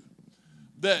teach you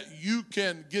that you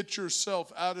can get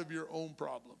yourself out of your own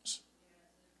problems.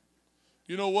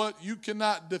 You know what? You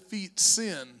cannot defeat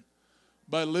sin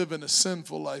by living a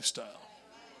sinful lifestyle.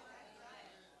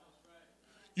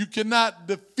 You cannot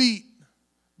defeat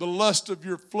the lust of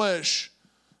your flesh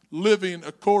living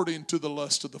according to the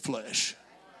lust of the flesh.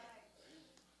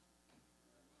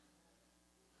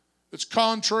 It's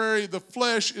contrary, the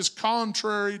flesh is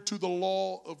contrary to the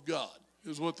law of God,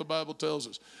 is what the Bible tells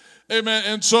us. Amen.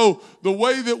 And so the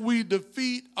way that we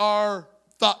defeat our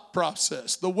thought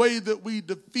process, the way that we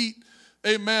defeat,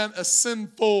 amen, a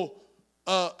sinful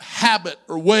habit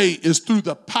or way is through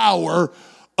the power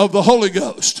of the Holy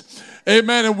Ghost.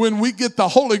 Amen. And when we get the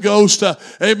Holy Ghost,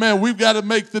 amen, we've got to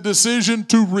make the decision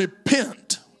to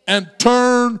repent and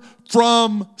turn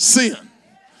from sin.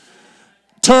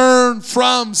 Turn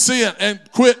from sin and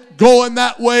quit going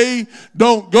that way.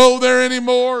 Don't go there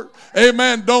anymore.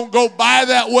 Amen. Don't go by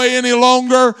that way any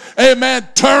longer. Amen.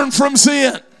 Turn from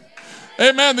sin.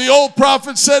 Amen. The old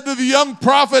prophet said to the young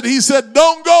prophet, he said,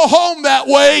 don't go home that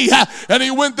way. And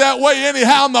he went that way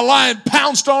anyhow, and the lion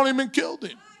pounced on him and killed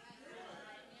him.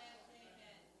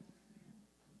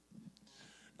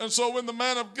 And so when the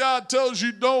man of God tells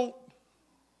you don't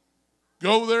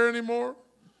go there anymore,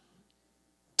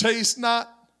 taste not,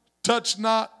 touch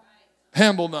not,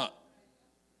 handle not.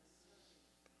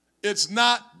 It's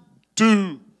not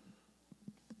to,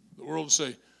 the world will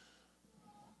say,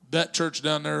 that church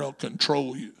down there will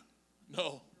control you.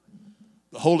 No,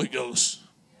 the Holy Ghost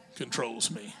controls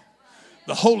me.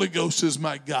 The Holy Ghost is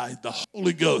my guide. The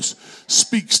Holy Ghost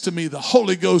speaks to me. The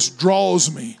Holy Ghost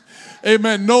draws me.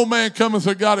 Amen. No man cometh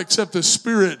to God except the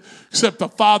Spirit, except the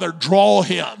Father draw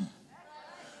him.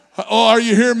 Oh, are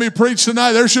you hearing me preach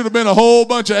tonight? There should have been a whole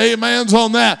bunch of amens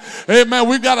on that. Amen.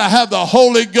 We've got to have the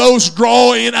Holy Ghost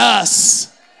drawing us.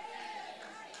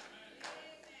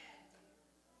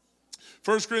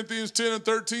 1 Corinthians 10 and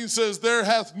 13 says, there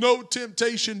hath no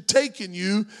temptation taken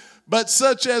you, but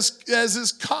such as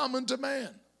is common to man.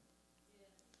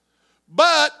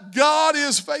 But God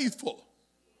is faithful,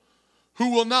 who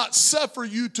will not suffer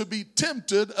you to be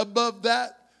tempted above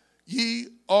that ye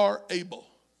are able,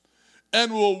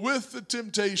 and will with the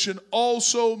temptation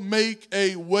also make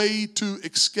a way to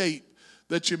escape,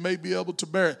 that you may be able to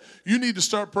bear it. You need to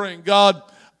start praying, God,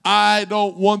 I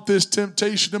don't want this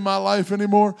temptation in my life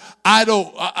anymore.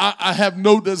 I have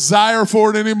no desire for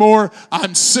it anymore.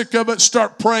 I'm sick of it.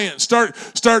 Start praying. Start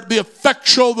the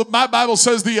effectual, my Bible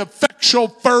says the effectual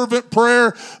fervent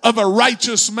prayer of a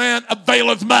righteous man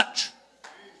availeth much.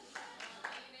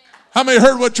 How many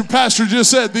heard what your pastor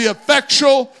just said? The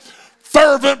effectual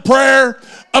fervent prayer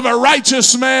of a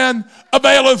righteous man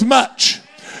availeth much.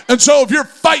 And so if you're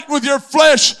fighting with your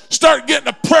flesh, start getting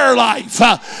a prayer life.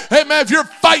 Amen. If you're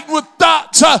fighting with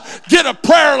thoughts, get a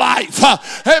prayer life.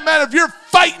 Amen. If you're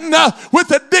fighting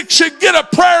with addiction, get a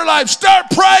prayer life. Start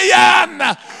praying.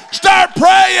 Start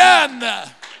praying.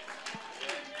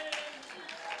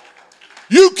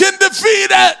 You can defeat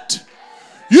it.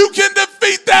 You can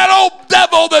defeat that old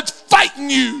devil that's fighting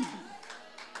you.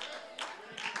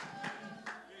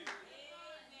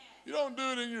 You don't do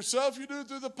it in yourself. You do it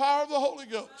through the power of the Holy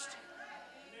Ghost.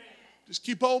 Just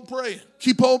keep on praying.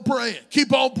 Keep on praying.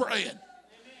 Keep on praying.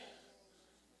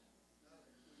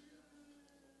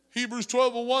 Hebrews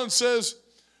 12:1 says,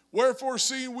 wherefore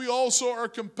seeing we also are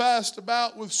compassed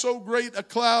about with so great a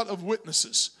cloud of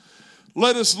witnesses,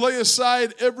 let us lay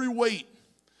aside every weight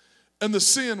and the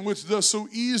sin which does so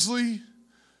easily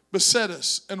beset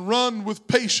us, and run with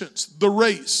patience the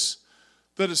race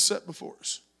that is set before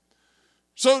us.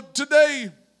 So today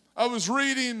I was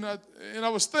reading, and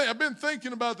I've been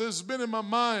thinking about this. It's been in my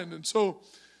mind. And so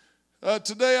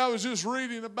today I was just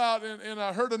reading about, and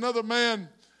I heard another man,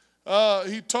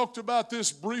 he talked about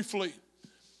this briefly.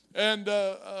 And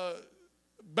Roger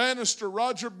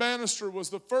Bannister was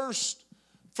the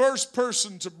first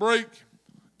person to break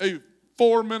a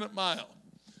 4-minute mile,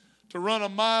 to run a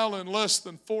mile in less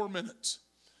than 4 minutes.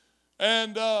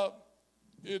 And I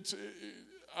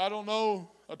don't know.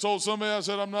 I told somebody, I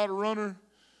said, I'm not a runner.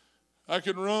 I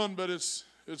can run, but it's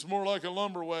more like a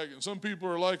lumber wagon. Some people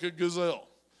are like a gazelle.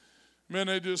 Man,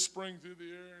 they just spring through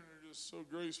the air, and they're just so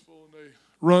graceful, and they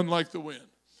run like the wind.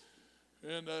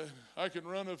 And I can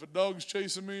run if a dog's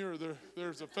chasing me or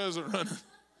there's a pheasant running.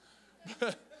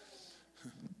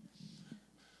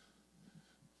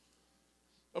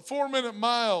 A 4-minute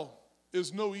mile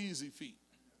is no easy feat.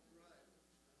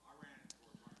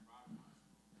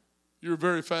 You're a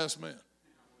very fast man.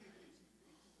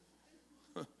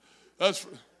 That's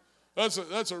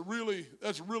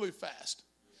really fast.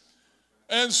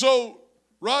 And so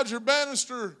Roger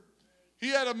Bannister, he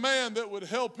had a man that would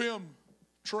help him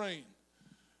train,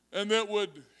 and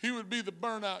he would be the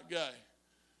burnout guy.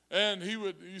 And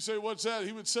you say, what's that?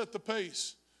 He would set the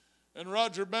pace. And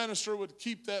Roger Bannister would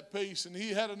keep that pace, and he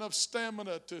had enough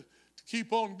stamina to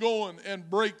keep on going and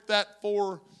break that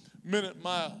 4-minute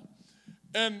mile.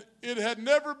 And it had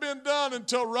never been done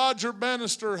until Roger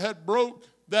Bannister had broke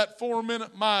that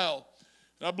 4-minute mile.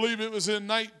 And I believe it was in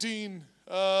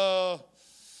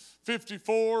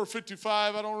 1954,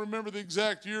 55. I don't remember the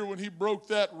exact year when he broke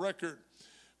that record.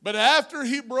 But after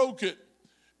he broke it,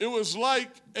 it was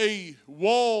like a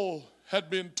wall had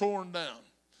been torn down.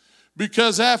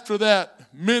 Because after that,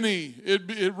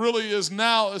 it really is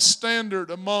now a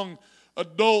standard among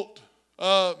adult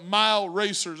mile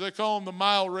racers. They call them the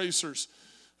mile racers.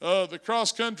 The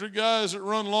cross-country guys that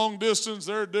run long distance,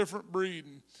 they're a different breed.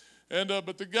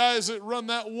 But the guys that run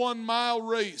that 1-mile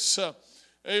race,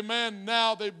 amen,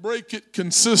 now they break it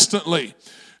consistently.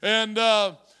 And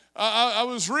I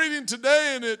was reading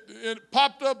today, and it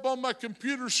popped up on my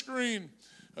computer screen.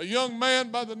 A young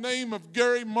man by the name of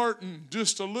Gary Martin,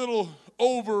 just a little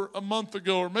over a month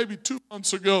ago, or maybe 2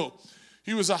 months ago.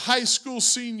 He was a high school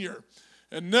senior,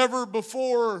 and never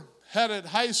before had a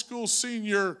high school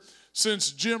senior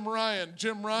since Jim Ryan.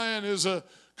 Jim Ryan is a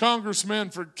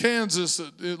congressman for Kansas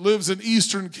that lives in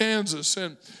eastern Kansas.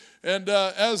 And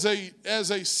as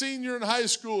a senior in high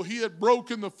school, he had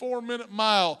broken the 4-minute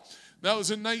mile. That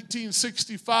was in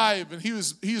 1965, and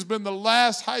he's been the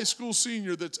last high school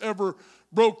senior that's ever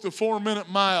broke the 4-minute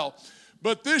mile.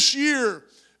 But this year,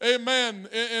 amen,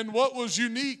 and what was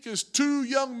unique is 2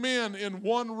 young men in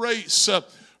one race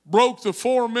broke the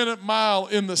 4-minute mile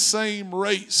in the same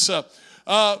race.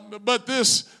 But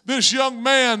this young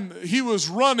man, he was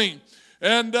running,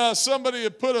 and somebody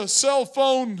had put a cell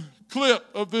phone clip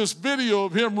of this video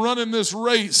of him running this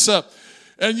race.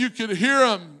 And you could hear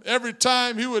him every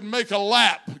time he would make a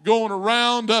lap going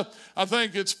around. I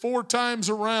think it's 4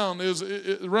 times around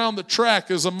around the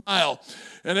track is a mile.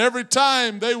 And every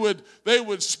time they would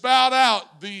spout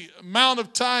out the amount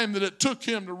of time that it took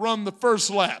him to run the first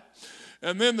lap.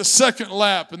 And then the second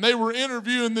lap. And they were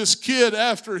interviewing this kid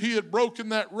after he had broken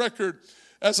that record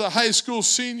as a high school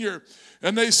senior.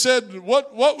 And they said,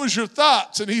 what was your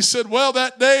thoughts? And he said, well,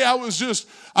 that day I was just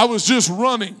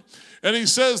running. And he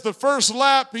says the first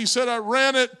lap, he said, I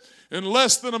ran it in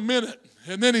less than a minute.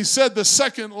 And then he said the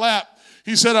second lap,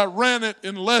 he said, I ran it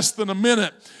in less than a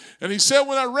minute. And he said,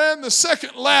 when I ran the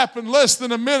second lap in less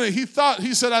than a minute, he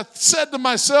said, I said to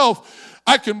myself,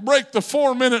 I can break the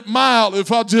 4-minute mile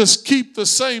if I'll just keep the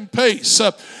same pace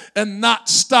and not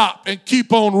stop and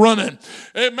keep on running.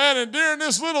 Amen. And during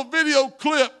this little video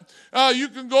clip, you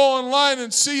can go online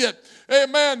and see it.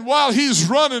 Amen. While he's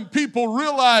running, people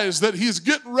realize that he's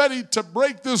getting ready to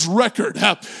break this record.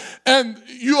 And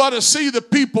you ought to see the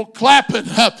people clapping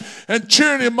and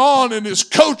cheering him on. And his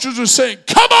coaches are saying,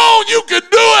 come on, you can do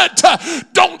it.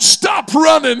 Don't stop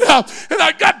running. And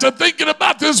I got to thinking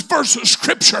about this verse of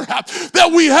scripture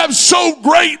that we have so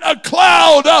great a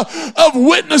cloud of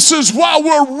witnesses while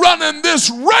we're running this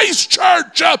race,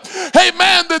 church.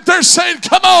 Amen. That they're saying,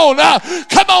 come on,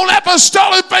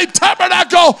 Apostolic Faith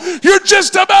Tabernacle. You're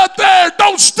just about there.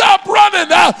 Don't stop running.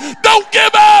 Don't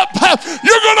give up.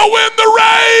 You're going to win the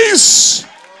race.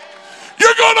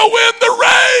 You're going to win the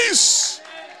race.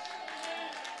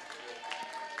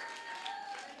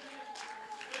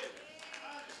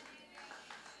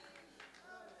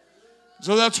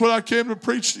 So that's what I came to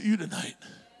preach to you tonight,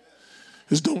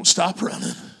 is don't stop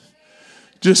running.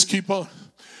 Just keep on.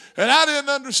 And I didn't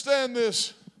understand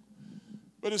this,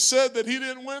 but it said that he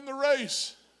didn't win the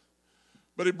race,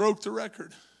 but he broke the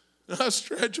record. And I was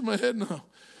scratching my head now.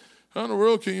 How in the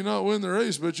world can you not win the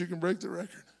race, but you can break the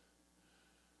record?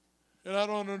 And I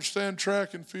don't understand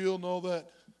track and field and all that.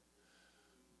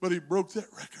 But he broke that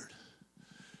record.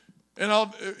 And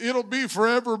it'll be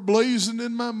forever blazing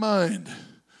in my mind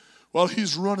while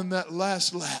he's running that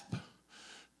last lap.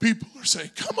 People are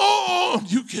saying, come on,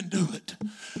 you can do it.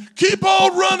 Keep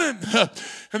on running.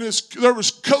 And there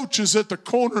was coaches at the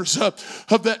corners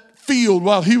of that field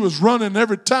while he was running.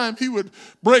 Every time he would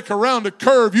break around a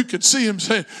curve, you could see him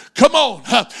saying, come on.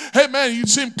 Hey, man, you'd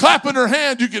see him clapping her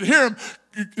hand. You could hear him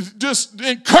just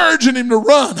encouraging him to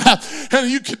run.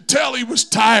 And you could tell he was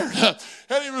tired.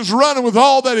 and he was running with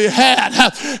all that he had,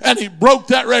 and he broke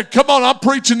that record. Come on, I'm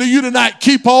preaching to you tonight.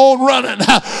 Keep on running.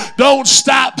 Don't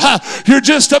stop. You're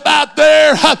just about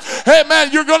there. Hey,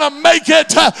 man, you're going to make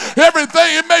it.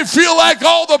 Everything, it may feel like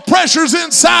all the pressures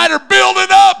inside are building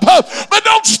up, but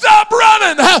don't stop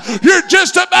running. You're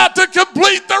just about to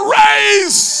complete the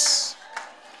race.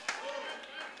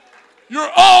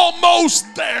 You're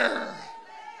almost there.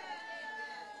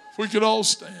 If we could all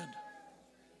stand.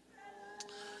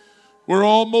 We're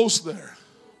almost there.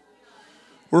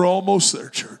 We're almost there,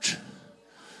 church.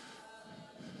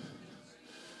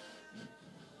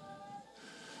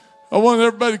 I want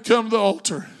everybody to come to the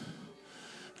altar.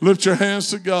 Lift your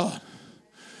hands to God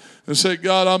and say,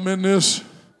 God, I'm in this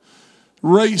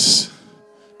race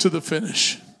to the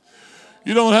finish.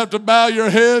 You don't have to bow your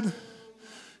head.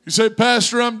 You say,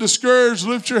 Pastor, I'm discouraged.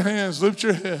 Lift your hands. Lift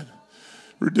your head.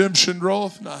 Redemption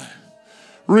draweth nigh.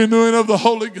 Renewing of the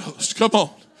Holy Ghost. Come on.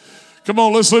 Come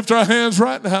on, let's lift our hands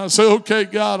right now and say, okay,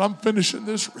 God, I'm finishing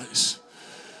this race.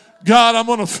 God, I'm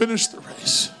going to finish the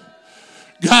race.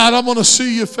 God, I'm going to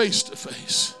see you face to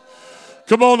face.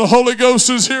 Come on, the Holy Ghost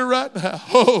is here right now.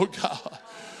 Oh, God,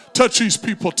 touch these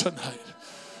people tonight.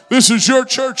 This is your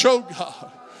church, oh,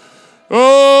 God.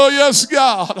 Oh, yes,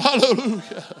 God.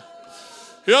 Hallelujah.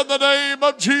 In the name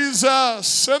of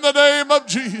Jesus. In the name of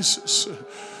Jesus.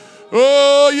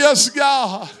 Oh, yes,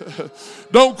 God.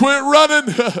 Don't quit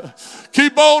running.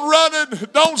 Keep on running.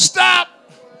 Don't stop.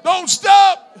 Don't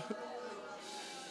stop.